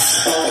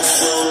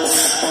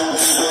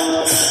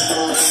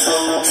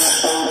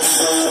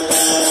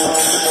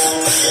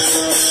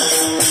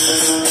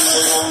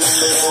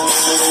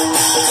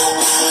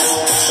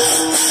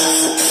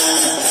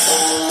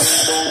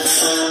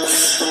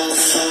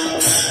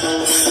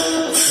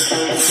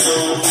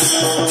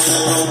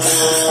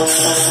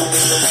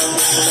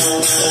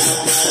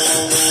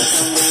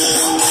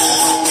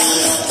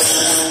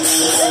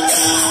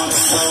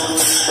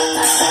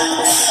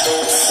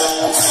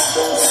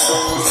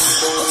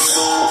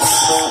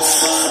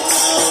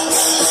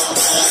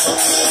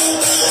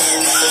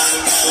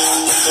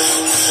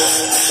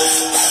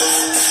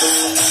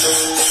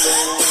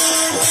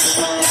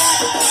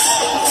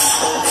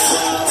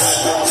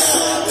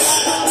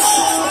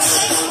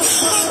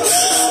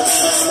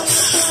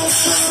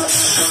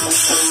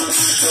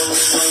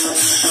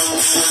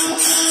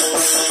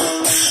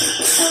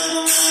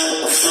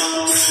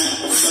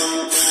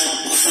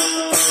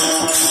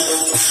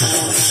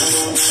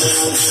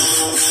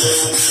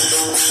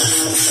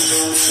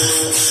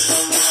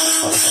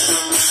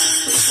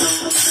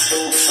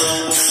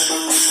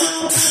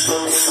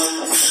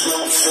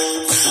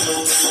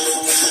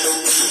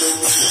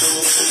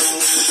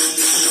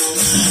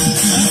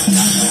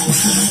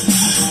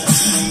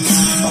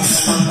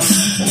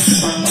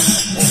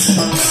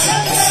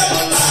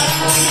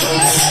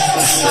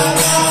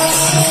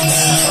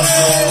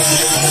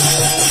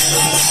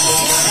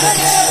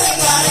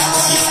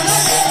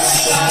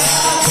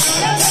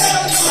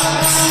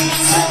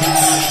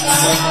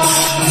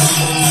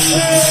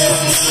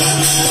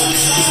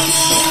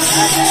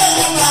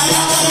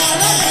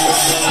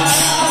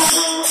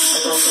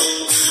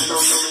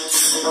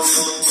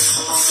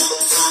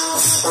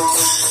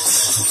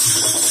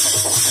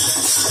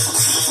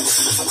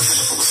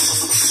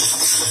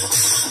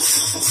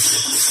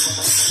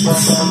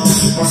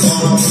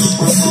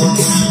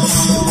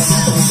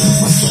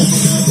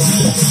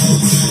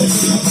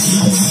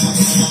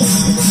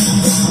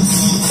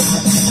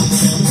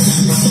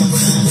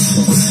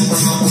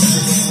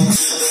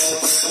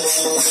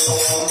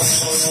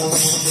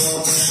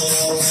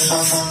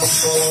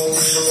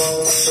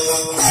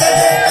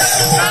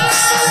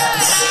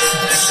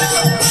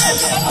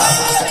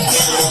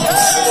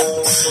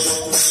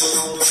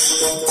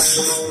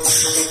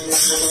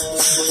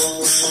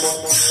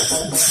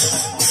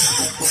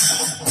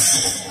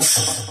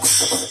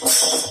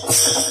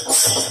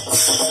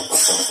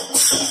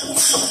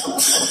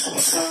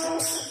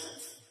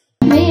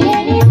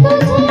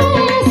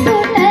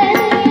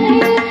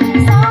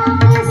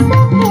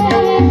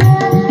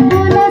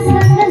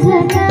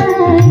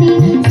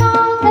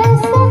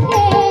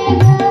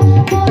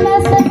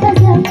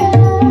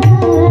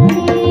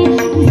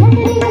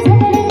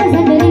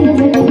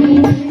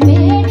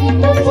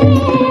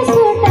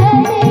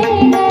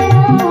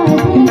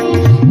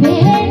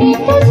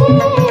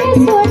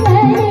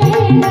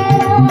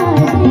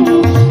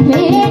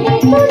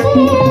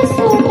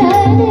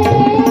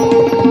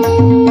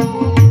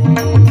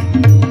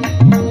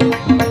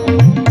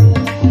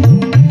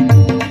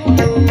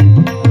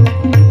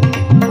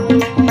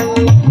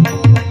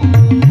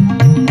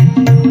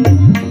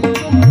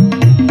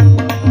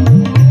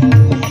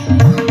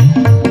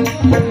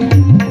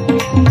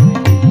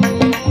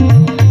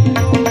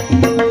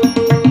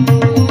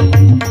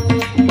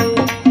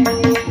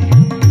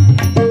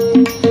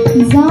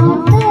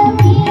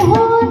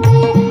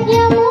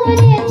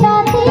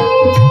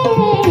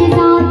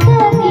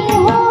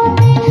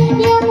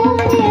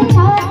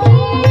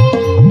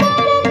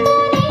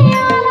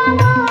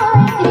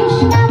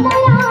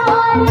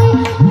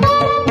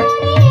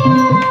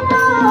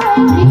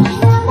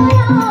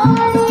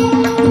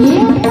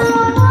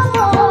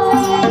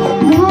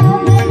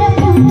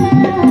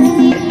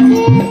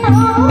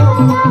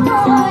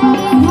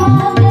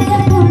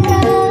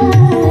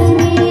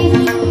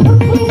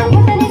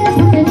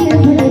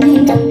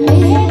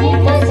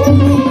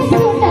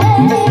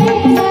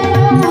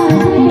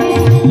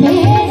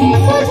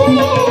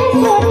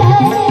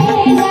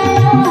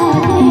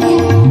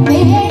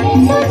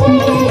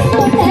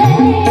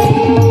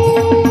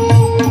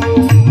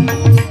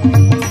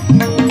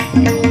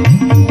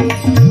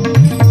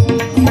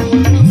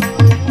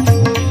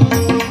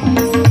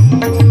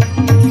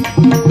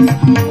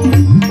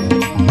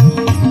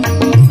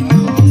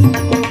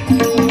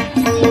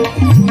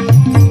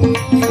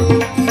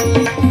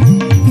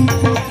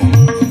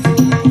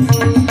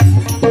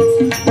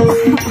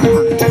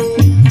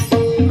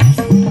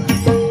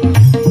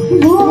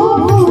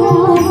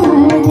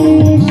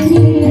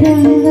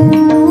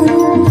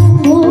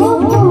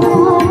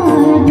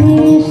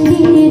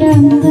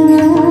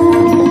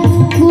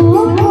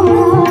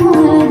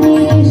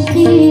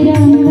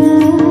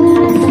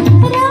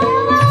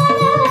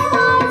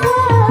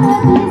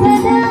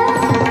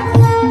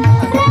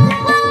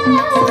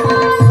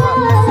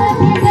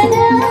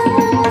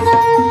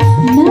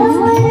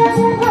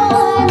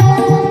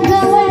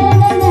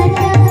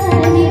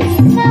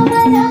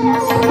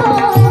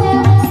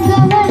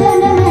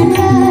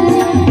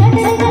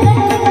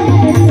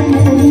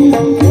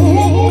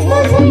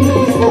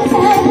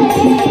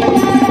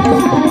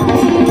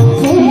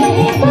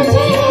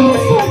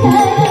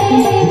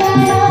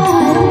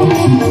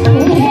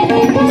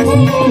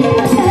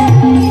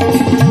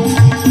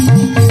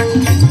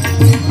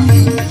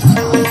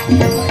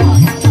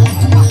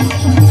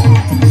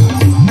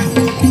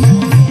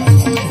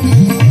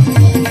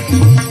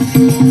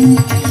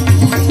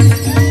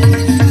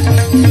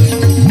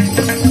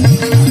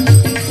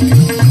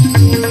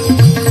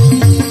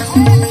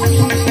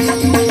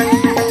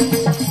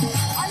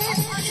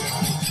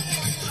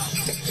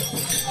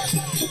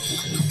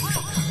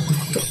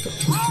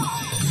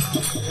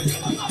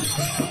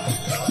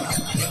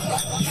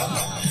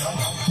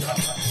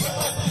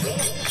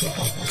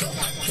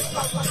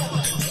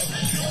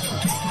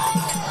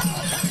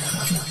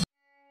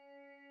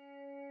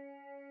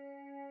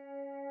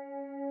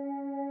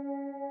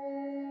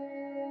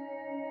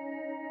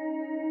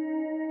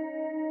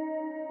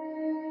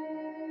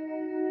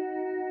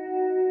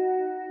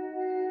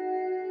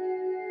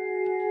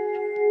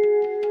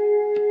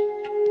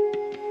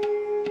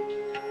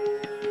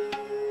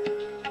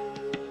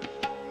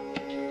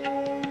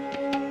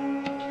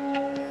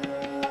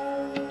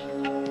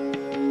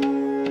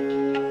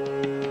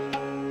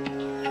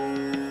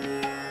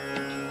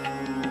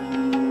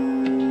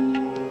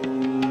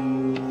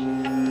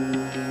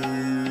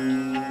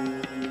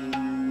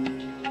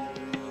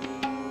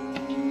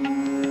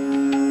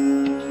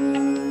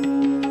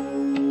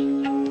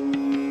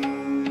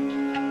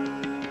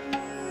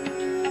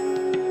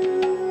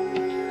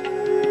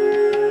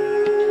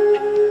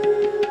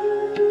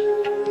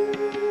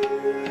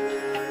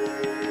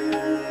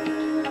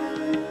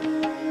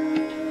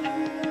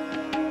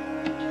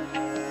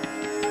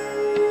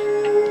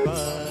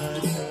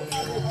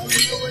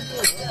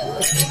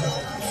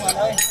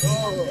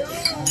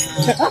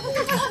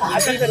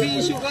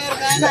 शुगर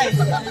काय नाही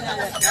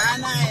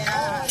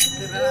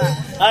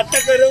आता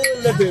खरं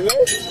बोललं ते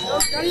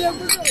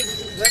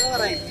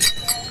बरोबर आहे.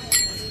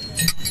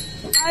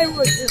 काय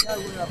बोलते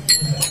सांगू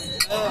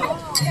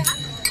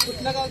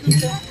कुठलं गाव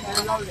तुमचं?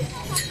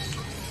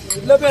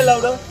 कुठलं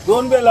बेलावडं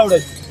 2 बेलावड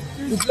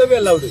कुठलं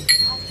बेलावड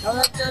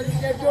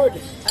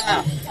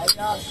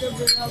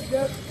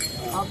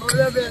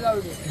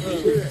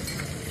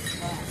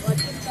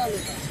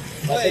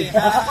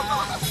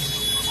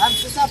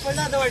आमचं सापड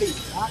दादवाडी.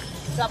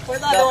 सापड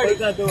दादवाडी.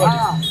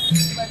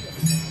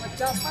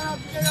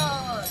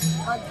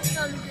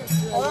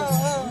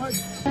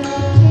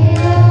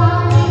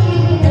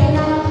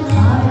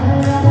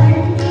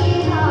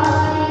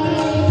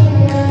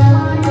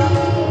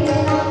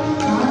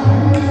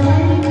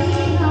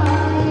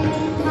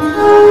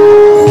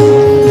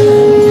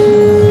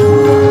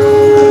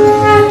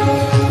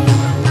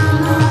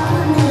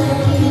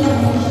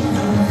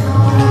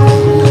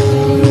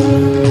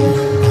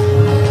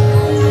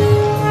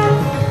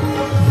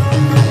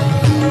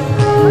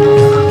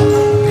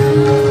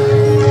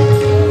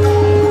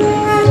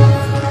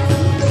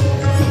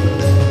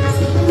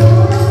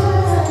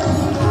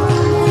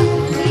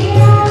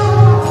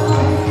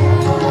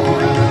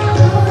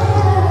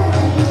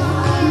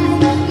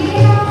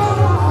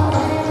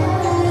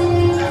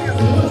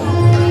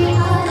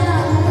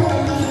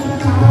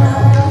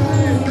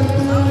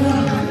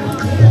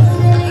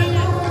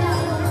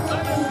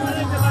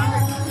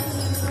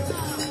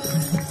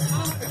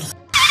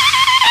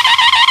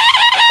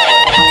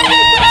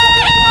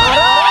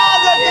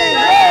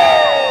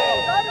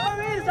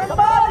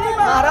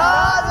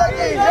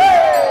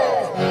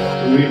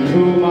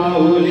 विठू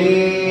माऊली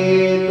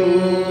तू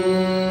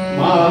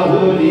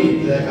माऊली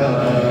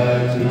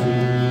जगाची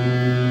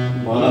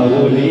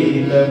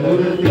माऊलीत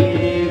मूर्ती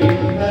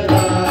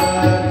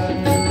विठ्ठलाची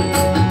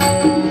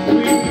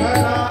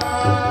विठ्ठला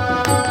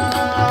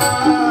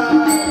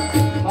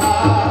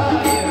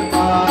पाय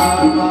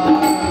बाबा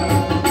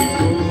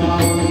विठू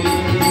माऊली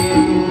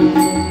तू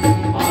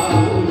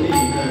माऊली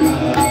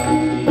जगाची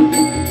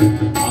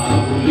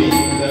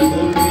माऊलीत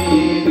मूर्ती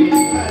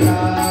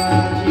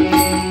विठ्ठलाची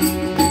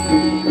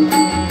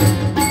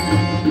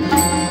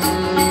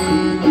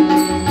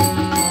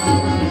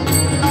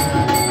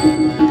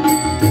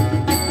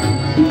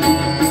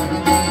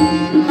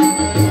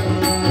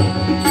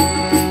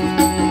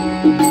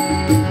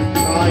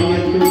काय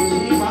तुझी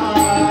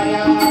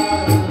माया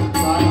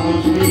सांगू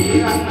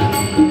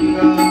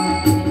श्रीरंगा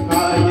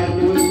काय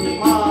तुझी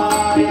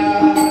माया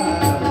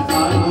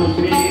सांगू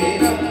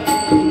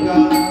श्रीरंगा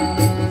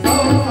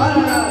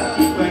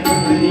संसाराची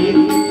पंढरी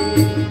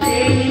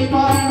केली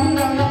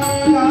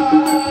पांडुरंगा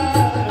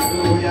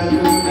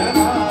डोळ्यातून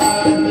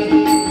वाहे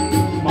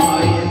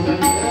माय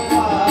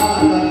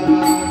चंद्रभागा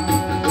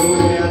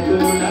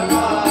डोळ्यातून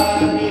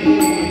वाहे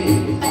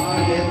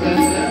माय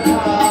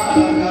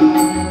चंद्रभागा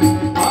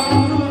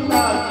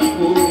अमृताची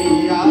गोडी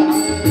आज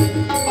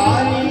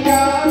आली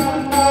या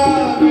गंगा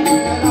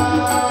विठ्ठला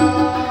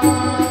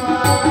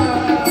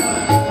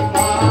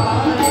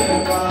माय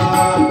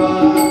बाबा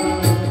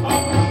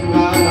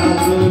अभंगाला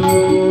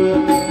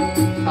जोड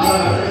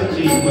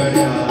तारची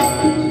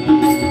बड्याची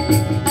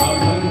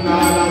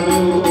अभंगाला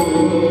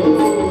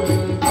जोड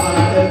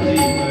तारची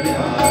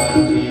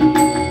बड्याची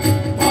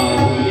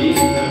माऊली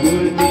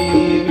मूर्ती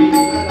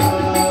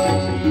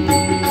विठ्ठलाची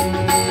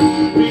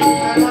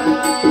विठ्ठला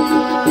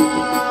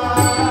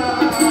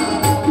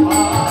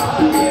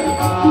माय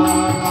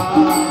बाबा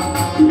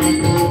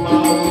विठू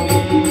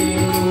माऊली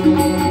तू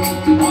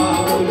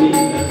माऊली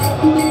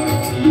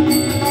जगाची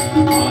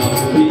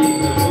माऊली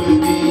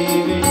मूर्ती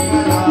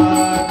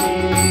विठ्ठलाची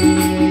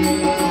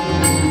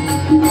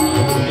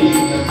माऊली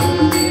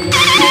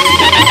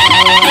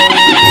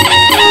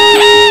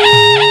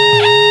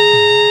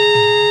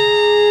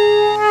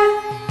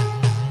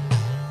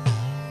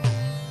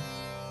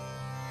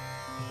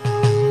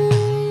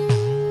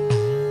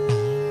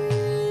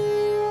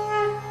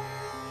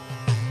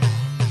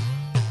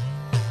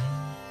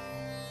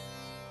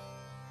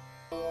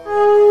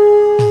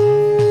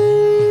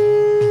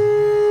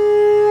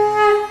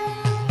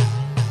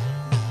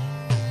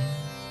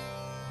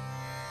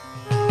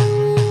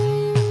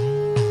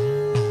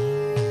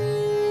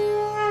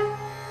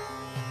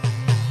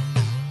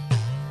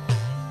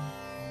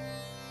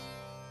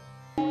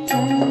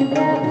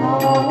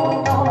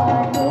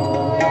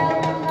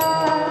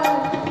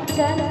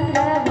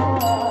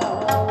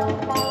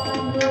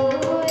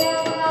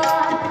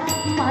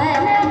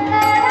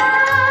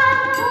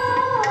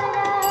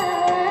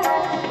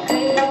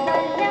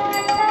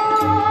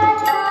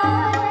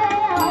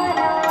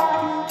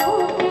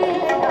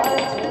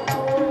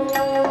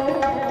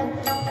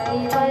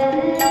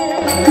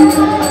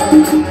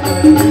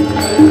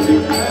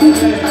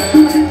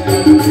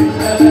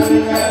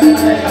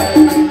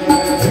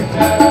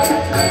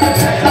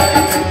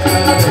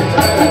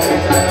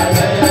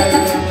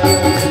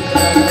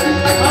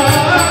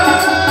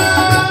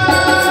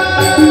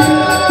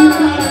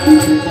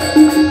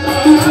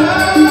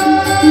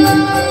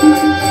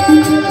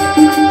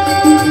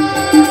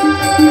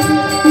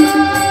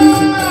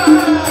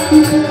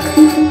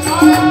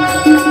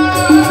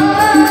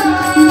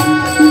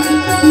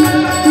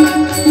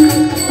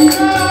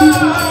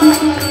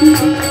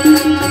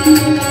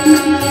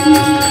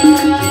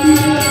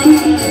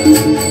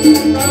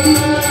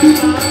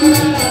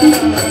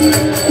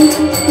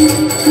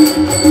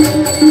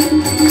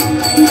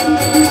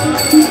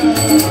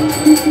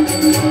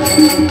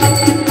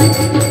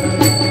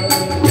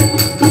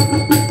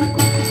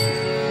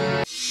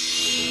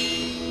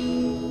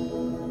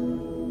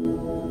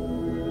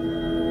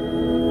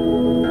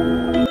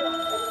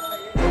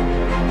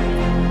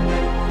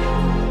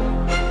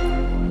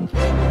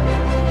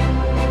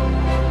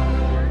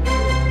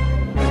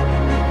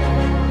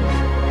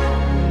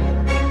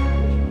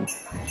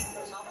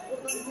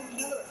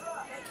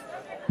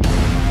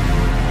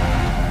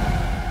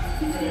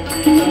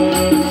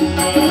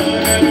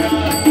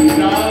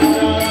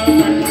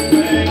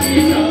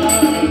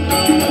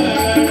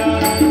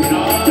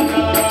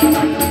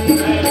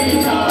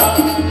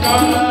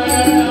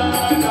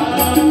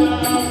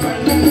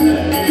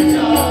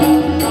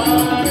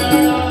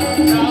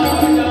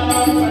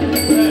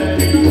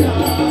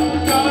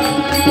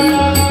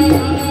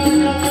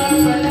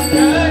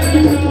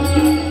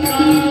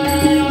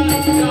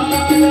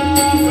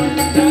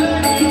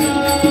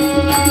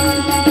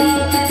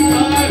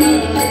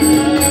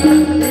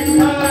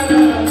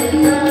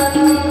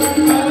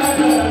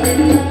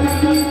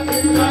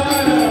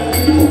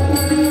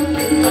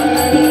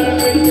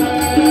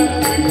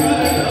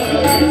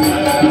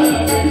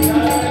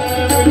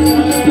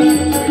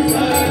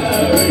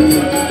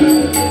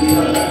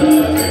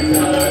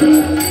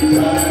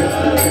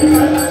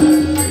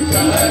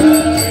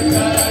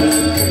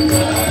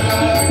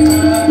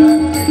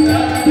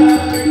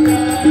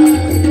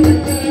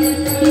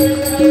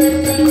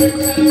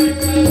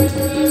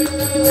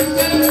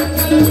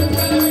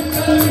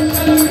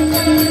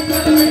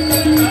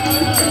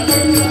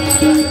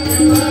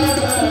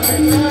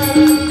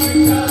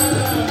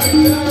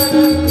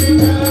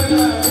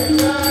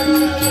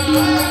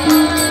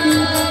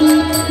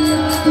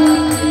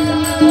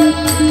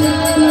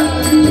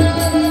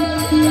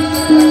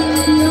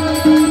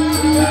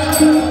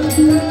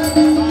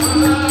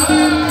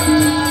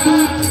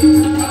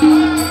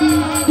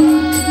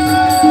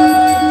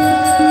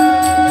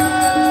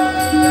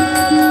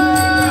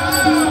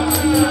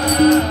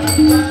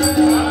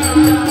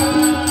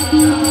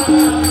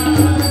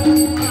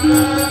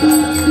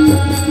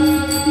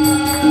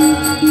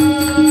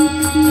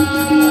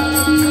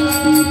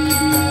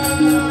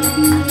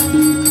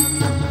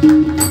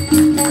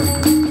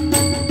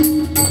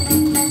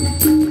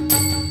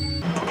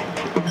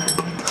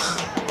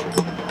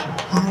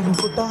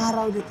कुठं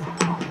हरवली तर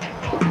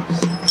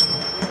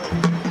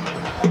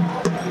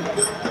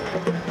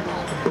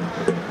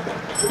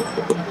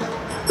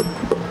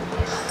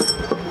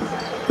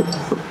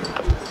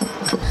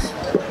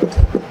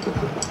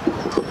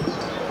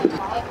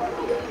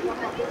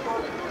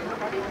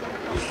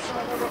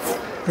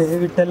हे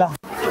विठ्ठला,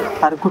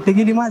 अरे कुठे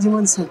गेली माझी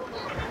माणसं?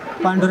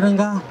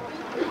 पांडुरंगा,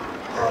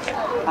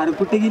 अरे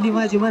कुठे गेली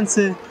माझी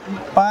माणसं?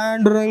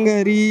 पांडुरंग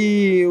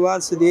हरी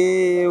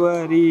वासुदेव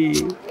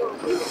हरी.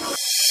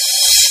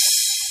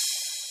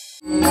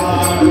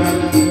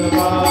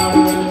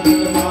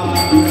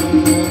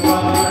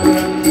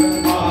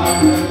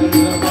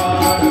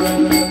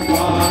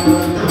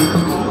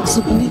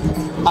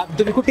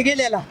 तुम्ही कुठे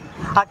गेलेला?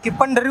 अख्खी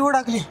पंढरी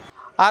उडाकली.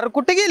 अरे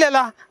कुठे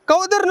गेलेला?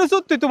 कवदर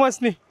शोधतोय तू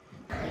मसनी.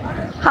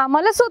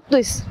 आम्हाला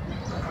शोधतोयस?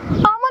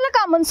 आम्हाला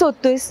का म्हणून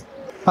शोधतोयस?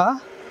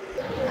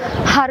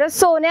 अरे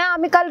सोन्या,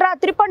 आम्ही काल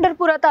रात्री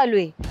पंढरपुरात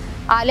आलोय.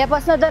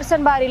 आल्यापासून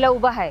दर्शन बारीला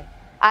उभा आहे.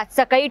 आज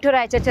सकाळी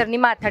ठुरायच्या चरणी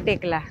माथा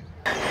टेकला.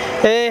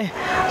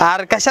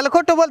 अरे कशाला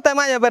खोटं बोलताय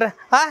माझ्या बरं?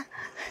 हा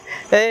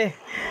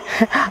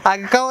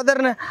अगं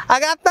कवदर ना,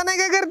 अगं आता नाही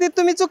काय करते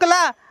तुम्ही?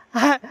 चुकला.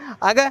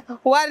 अगं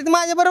वारीत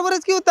माझ्या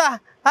बरोबरच की होता.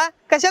 हा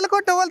कशाला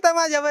खोटं बोलताय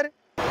माझ्यावर?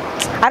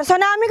 अरे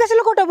सोन्या, आम्ही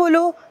कशाला खोटं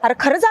बोलू? अरे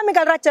खरंच आम्ही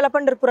काल रातच्याला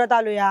पंढरपुरात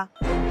आलो या.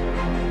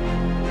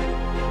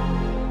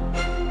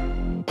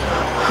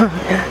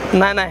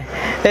 नाही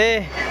नाही,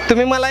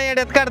 तुम्ही मला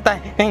येड्यात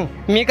काढताय.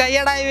 मी काय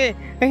येडा आहे?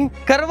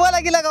 खरं बोला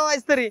गेला का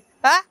वाईस तरी?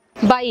 हा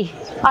बाई,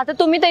 आता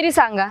तुम्ही तरी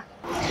सांगा.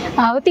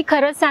 अहो ती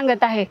खरंच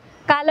सांगत आहे.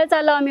 कालच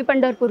आलो आम्ही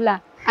पंढरपूरला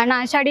आणि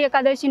आषाढी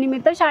एकादशी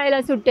निमित्त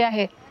शाळेला सुट्टी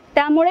आहे,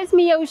 त्यामुळेच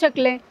मी येऊ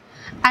शकले.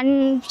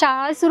 आणि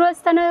शाळा सुरू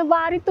असताना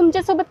वारी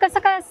तुमच्यासोबत कसं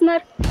काय असणार?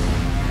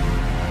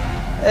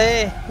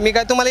 मी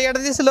काय तुम्हाला येडा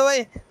दिसलो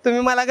वय?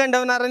 तुम्ही मला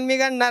गंडवणार आणि मी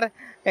गंडणार?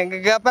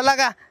 गप्पा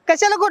का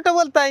कशाला खोटं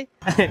बोलताय?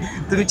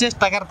 तुम्ही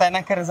चेष्टा करताय ना?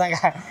 खरं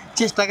सांगा,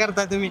 चेष्टा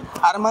करताय तुम्ही.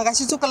 अरे मग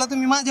अशी चुकला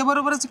तुम्ही माझ्या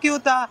बरोबरच की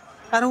होता.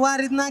 अरे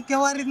वारीत ना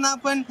किंवा वारीत ना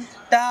आपण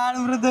टाळ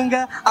मृदंग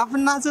आपण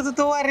नाचत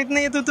होतो, वारीत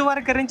नाही येत होतो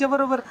वारकऱ्यांच्या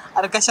बरोबर.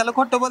 अरे कशाला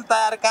खोटं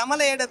बोलताय? अरे का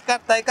मला येड्यात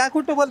काढताय? का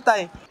खोटं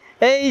बोलताय?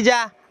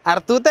 इजा,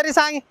 अरे तू तरी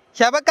सांग,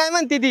 ह्या बघ काय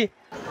म्हणते ती.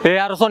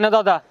 अरे सोन्या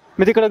दादा,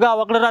 मी तिकडे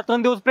गावाकडे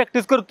रात्रंदिवस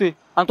प्रॅक्टिस करतोय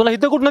आणि तुला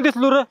इथं कुठनं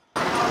दिसलो र?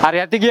 अरे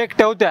या तिघी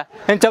एकट्या होत्या,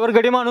 यांच्यावर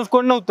गडी माणूस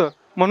कोण नव्हतं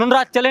म्हणून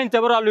रातच्याला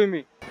यांच्यावर आलोय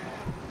मी.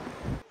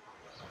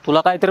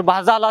 तुला काहीतरी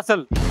भास झाला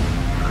असेल.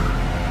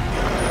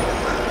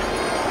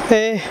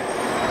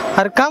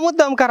 अरे का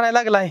मुद्दाम करायला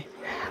लागलाय?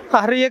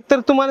 अरे एकतर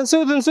तुम्हाला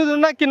शोधून शोधून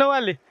नाकी नव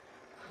आले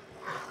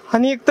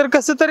आणि एकतर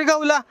कसं तरी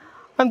गावला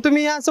आणि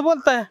तुम्ही असं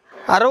बोलताय.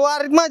 अरे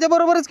वारीत माझ्या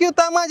बरोबरच की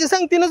होता, माझ्या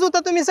संगतीनच होता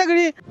तुम्ही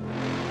सगळी.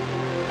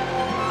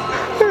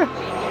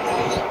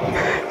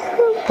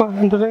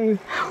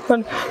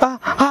 पण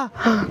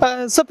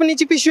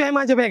सपनीची पिशवी आहे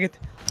माझ्या बॅगेत.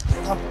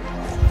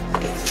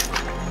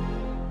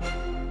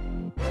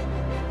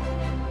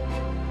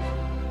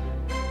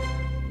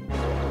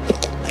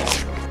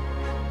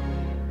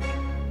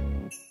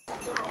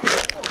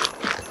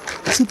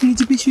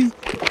 सपनीची पिशवी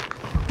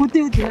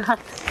होती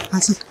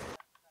असं.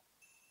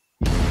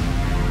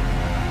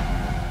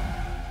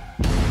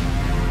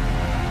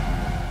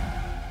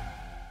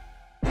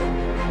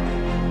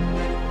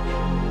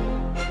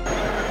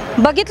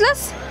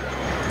 बघितलंस,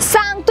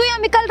 सांगतोय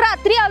आम्ही काल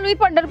रात्री आलोय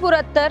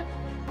पंढरपुरात तर.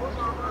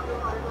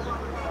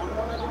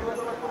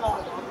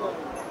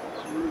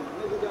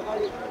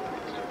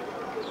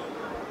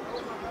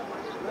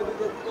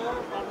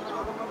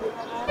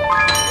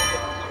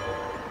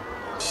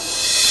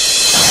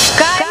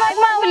 काय मग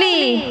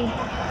माऊली,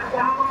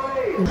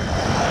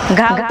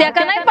 घावत्या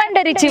का नाही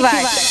पंढरीची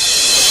वाट?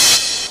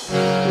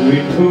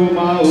 विठू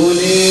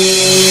माऊली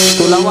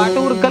तुला वाट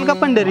उरकल का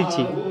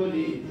पंढरीची?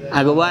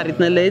 अगं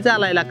वारीतनं लय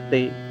चालायला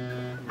लागतंय.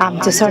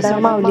 आमचं सोडा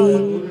माऊली,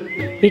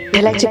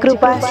 विठ्ठलाची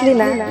कृपा असली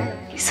ना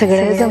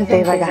सगळं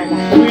जमतंय बघा.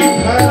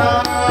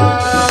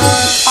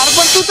 अरे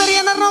पण तू तर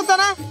येणार नव्हता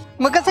ना,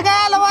 मग कसं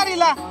काय आला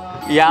वारीला?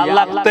 या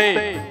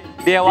लागतंय,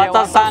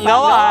 देवाचा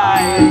सांगावा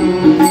आहे.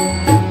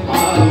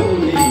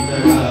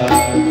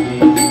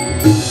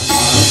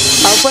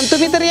 अहो पण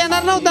तुम्ही तर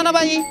येणार नव्हता ना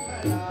बाई,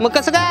 मग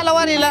कसं काय आला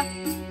वारीला?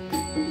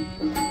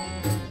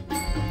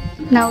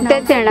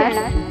 नव्हतेच येणार,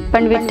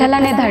 पण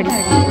विठ्ठलाने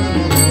धाडलं.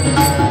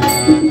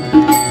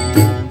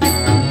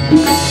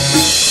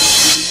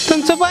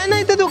 तुमचं पाय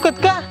नाही तर दुखत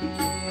का?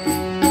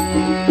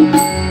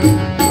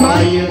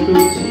 माय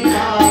तुझी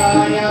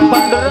माया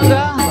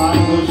पांडुरंगा.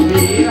 सांगू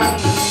श्रीराम.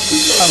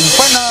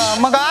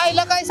 पण मग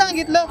आईला काय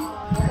सांगितलं?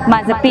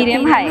 माझं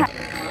प्रेम आहे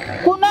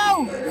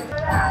कुणाव?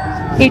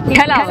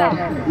 विठ्ठलावर.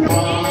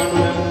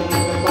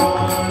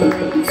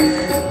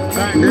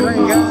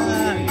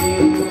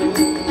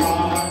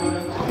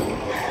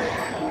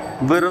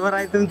 बरोबर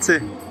आहे तुमचं,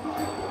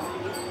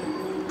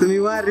 तुम्ही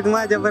वारीत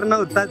माझ्यावर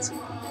नव्हताच,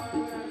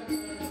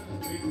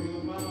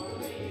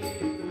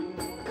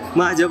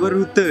 माझ्यावर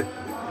होत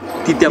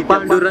ती त्या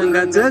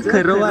पांडुरंगाचं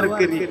खरं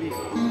वारकरी.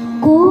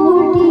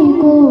 कोटी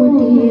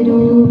कोटी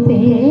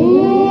रूपे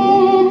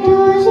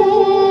तुझे,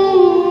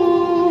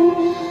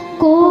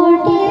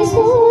 कोटी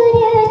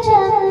सूर्य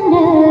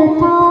चंद्र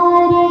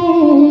तारे,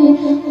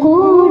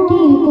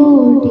 कोटी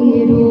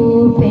कोटी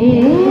रूपे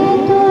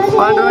तुझे,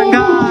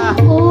 पांडुरंगा.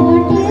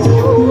 कोटी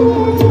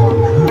सूर्य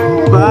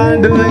चंद्र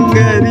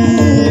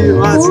पांडुरंगारी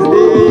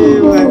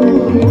वासुदेव हरी.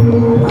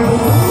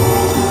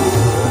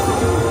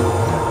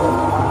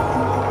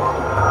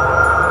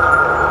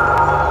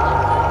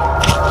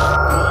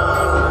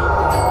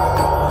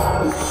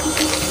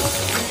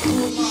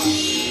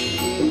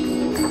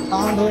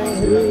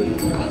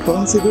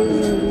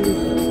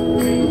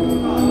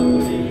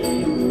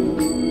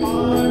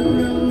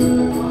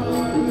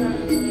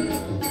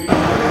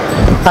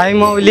 आई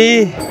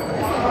माऊली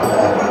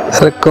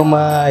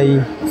रक्कमाई.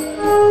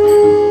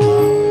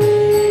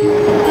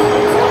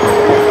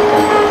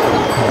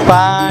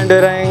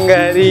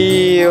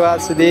 पांडुरंगारी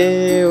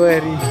वासुदेव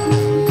हरी.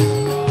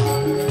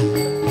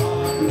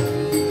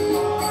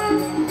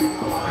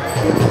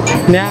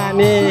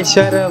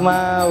 ज्ञानेश्वर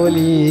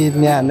माऊली,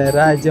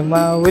 ज्ञानराज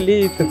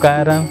माऊली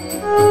तुकाराम.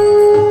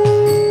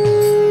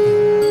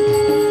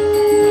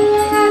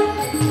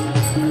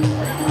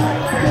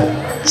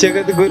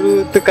 जगद्गुरु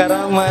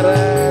तुकाराम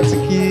महाराज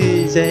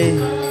की जय.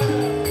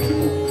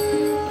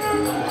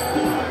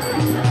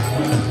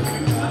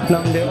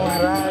 नामदेव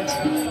महाराज.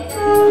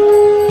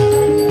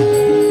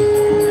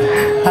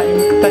 आई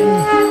मुक्ताई.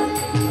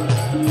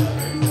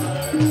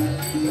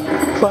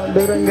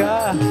 पांडुरंगा,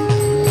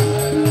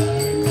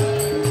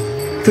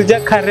 तुझ्या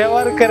खऱ्या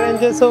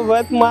वारकऱ्यांच्या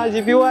सोबत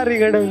माझी बी वारी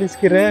घडवलीस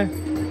की रे.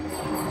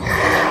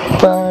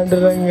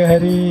 पांडुरंग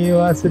हरी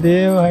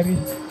वासुदेव हरी.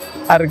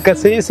 अरे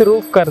कसंही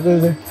स्वरूप कर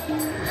तुझं.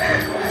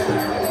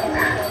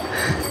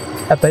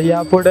 आता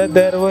यापुढे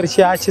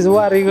दरवर्षी अशीच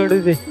वारी घडू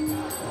दे.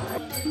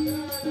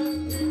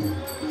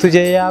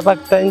 तुझ्या या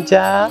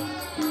भक्तांच्या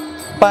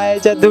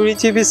पायाच्या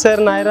धुळीची बी सर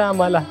नाही रा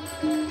आम्हाला,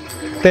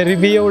 तरी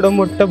बी एवढं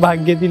मोठं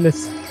भाग्य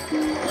दिलंस.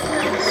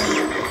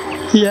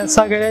 या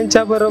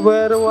सगळ्यांच्या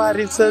बरोबर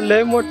वारीचं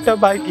लय मोठं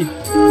भाग्य.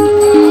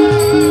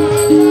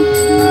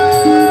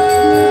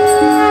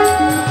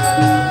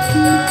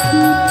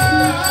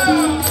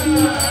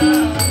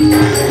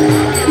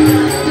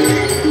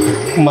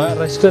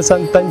 महाराष्ट्र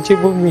संतांची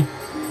भूमी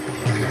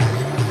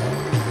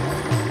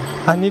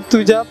आणि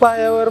तुझ्या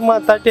पायावर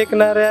माथा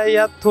टेकणाऱ्या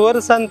या थोर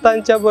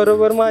संतांच्या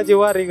बरोबर माझी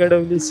वारी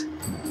घडवलीस.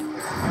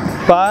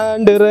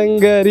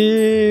 पांडुरंग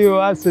हरी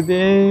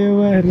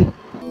वासुदेव हरी.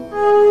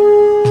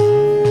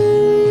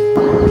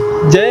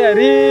 जय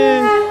हरी.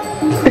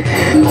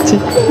 जय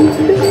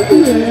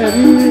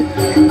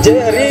हरी. जय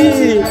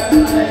हरी.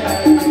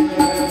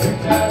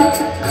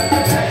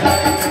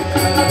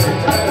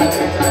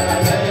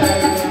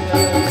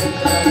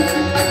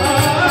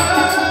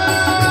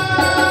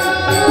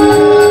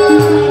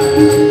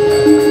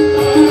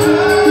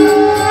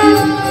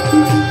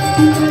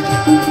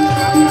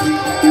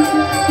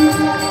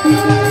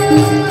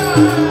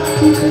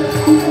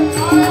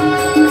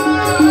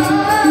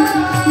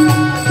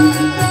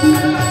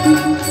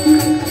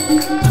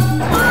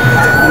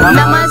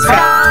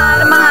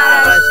 नमस्कार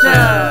महाराष्ट्र.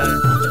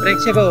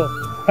 प्रेक्षक हो,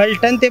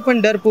 फलटण ते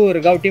पंढरपूर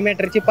गावठी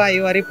मॅटरची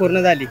पायवारी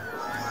पूर्ण झाली.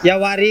 या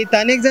वारीत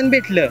अनेक जण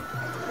भेटलं.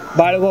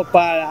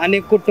 बाळगोपाळ,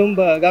 अनेक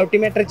कुटुंब, गावठी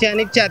मॅटरचे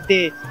अनेक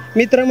चाहते,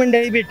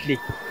 मित्रमंडळी भेटली.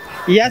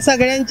 या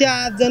सगळ्यांच्या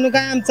आज जणू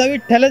काय आमचा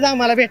विठ्ठलच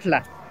आम्हाला भेटला.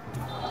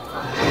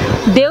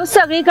 देव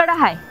सगळीकडे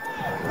आहे,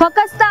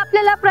 फक्त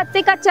आपल्याला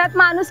प्रत्येकाच्यात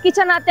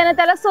माणुसकीच्या नात्याने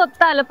त्याला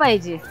शोधता आलं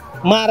पाहिजे.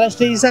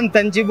 महाराष्ट्र ही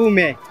संतांची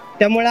भूमी आहे,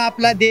 त्यामुळे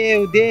आपला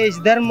देव, देश,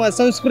 धर्म,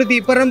 संस्कृती,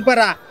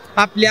 परंपरा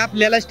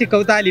आपल्यालाच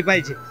टिकवता आली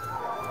पाहिजे.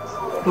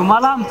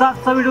 तुम्हाला आमचा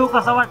आजचा व्हिडिओ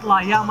कसा वाटला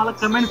हे आम्हाला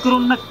कमेंट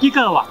करून नक्की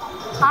कळवा.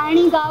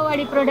 आणि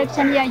गाववाडी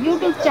प्रोडक्शन या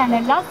यूट्यूब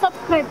चॅनलला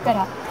सबस्क्राईब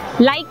करा,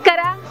 लाईक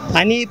करा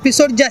आणि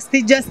एपिसोड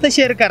जास्तीत जास्त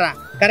शेअर करा.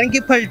 कारण की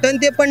फलटण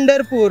ते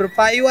पंढरपूर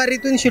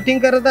पायीवारीतून शूटिंग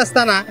करत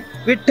असताना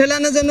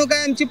विठ्ठलानं जणू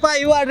काय आमची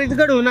पायीवारीत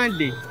घडवून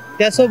आणली.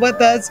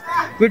 त्यासोबतच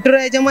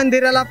विठुरायाच्या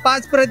मंदिराला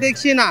 5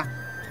 प्रदक्षिणा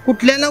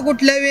कुठल्या ना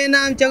कुठल्या वेळेनं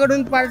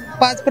आमच्याकडून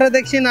 5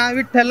 प्रदक्षिणा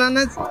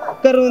विठ्ठलानंच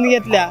करून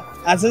घेतल्या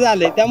असं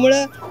झालंय.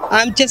 त्यामुळं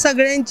आमच्या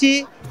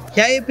सगळ्यांची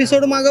ह्या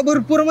एपिसोड मागं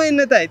भरपूर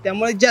मेहनत आहे.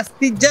 त्यामुळे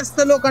जास्तीत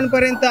जास्त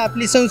लोकांपर्यंत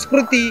आपली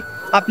संस्कृती,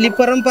 आपली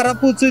परंपरा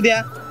पोचू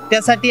द्या.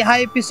 त्यासाठी हा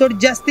एपिसोड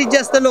जास्तीत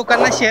जास्त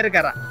लोकांना शेअर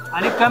करा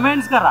आणि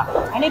कमेंट्स करा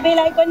आणि बेल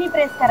आयकॉन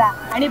प्रेस करा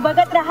आणि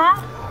बघत रहा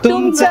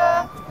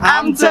तुमचं,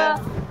 आमचं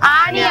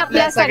आणि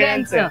आपल्या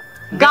सगळ्यांचं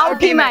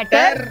गावठी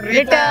मॅटर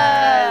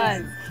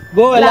रिटर्न.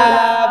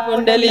 बोला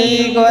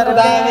पुंडलिक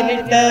वरदा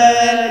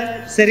विठ्ठल,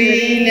 श्री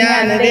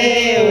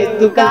ज्ञानदेव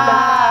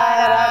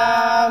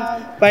तुकाराम,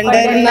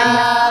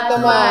 पंढरीनाथ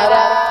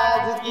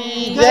महाराज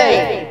की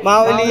जय,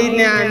 माऊली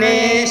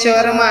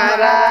ज्ञानेश्वर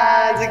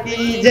महाराज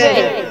की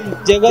जय,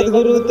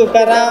 जगद्गुरु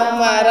तुकाराम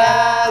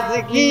महाराज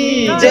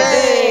की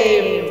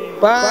जय,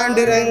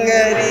 पांडुरंग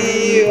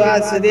हरी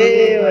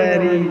वासुदेव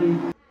हरी.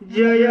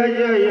 जय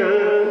जय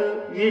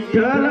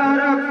विठ्ठल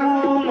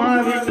रखुमा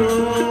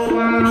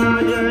विठोबा,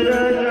 जय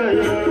जय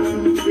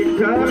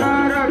विठ्ठल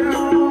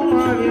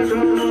रखुमा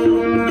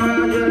विठोबा.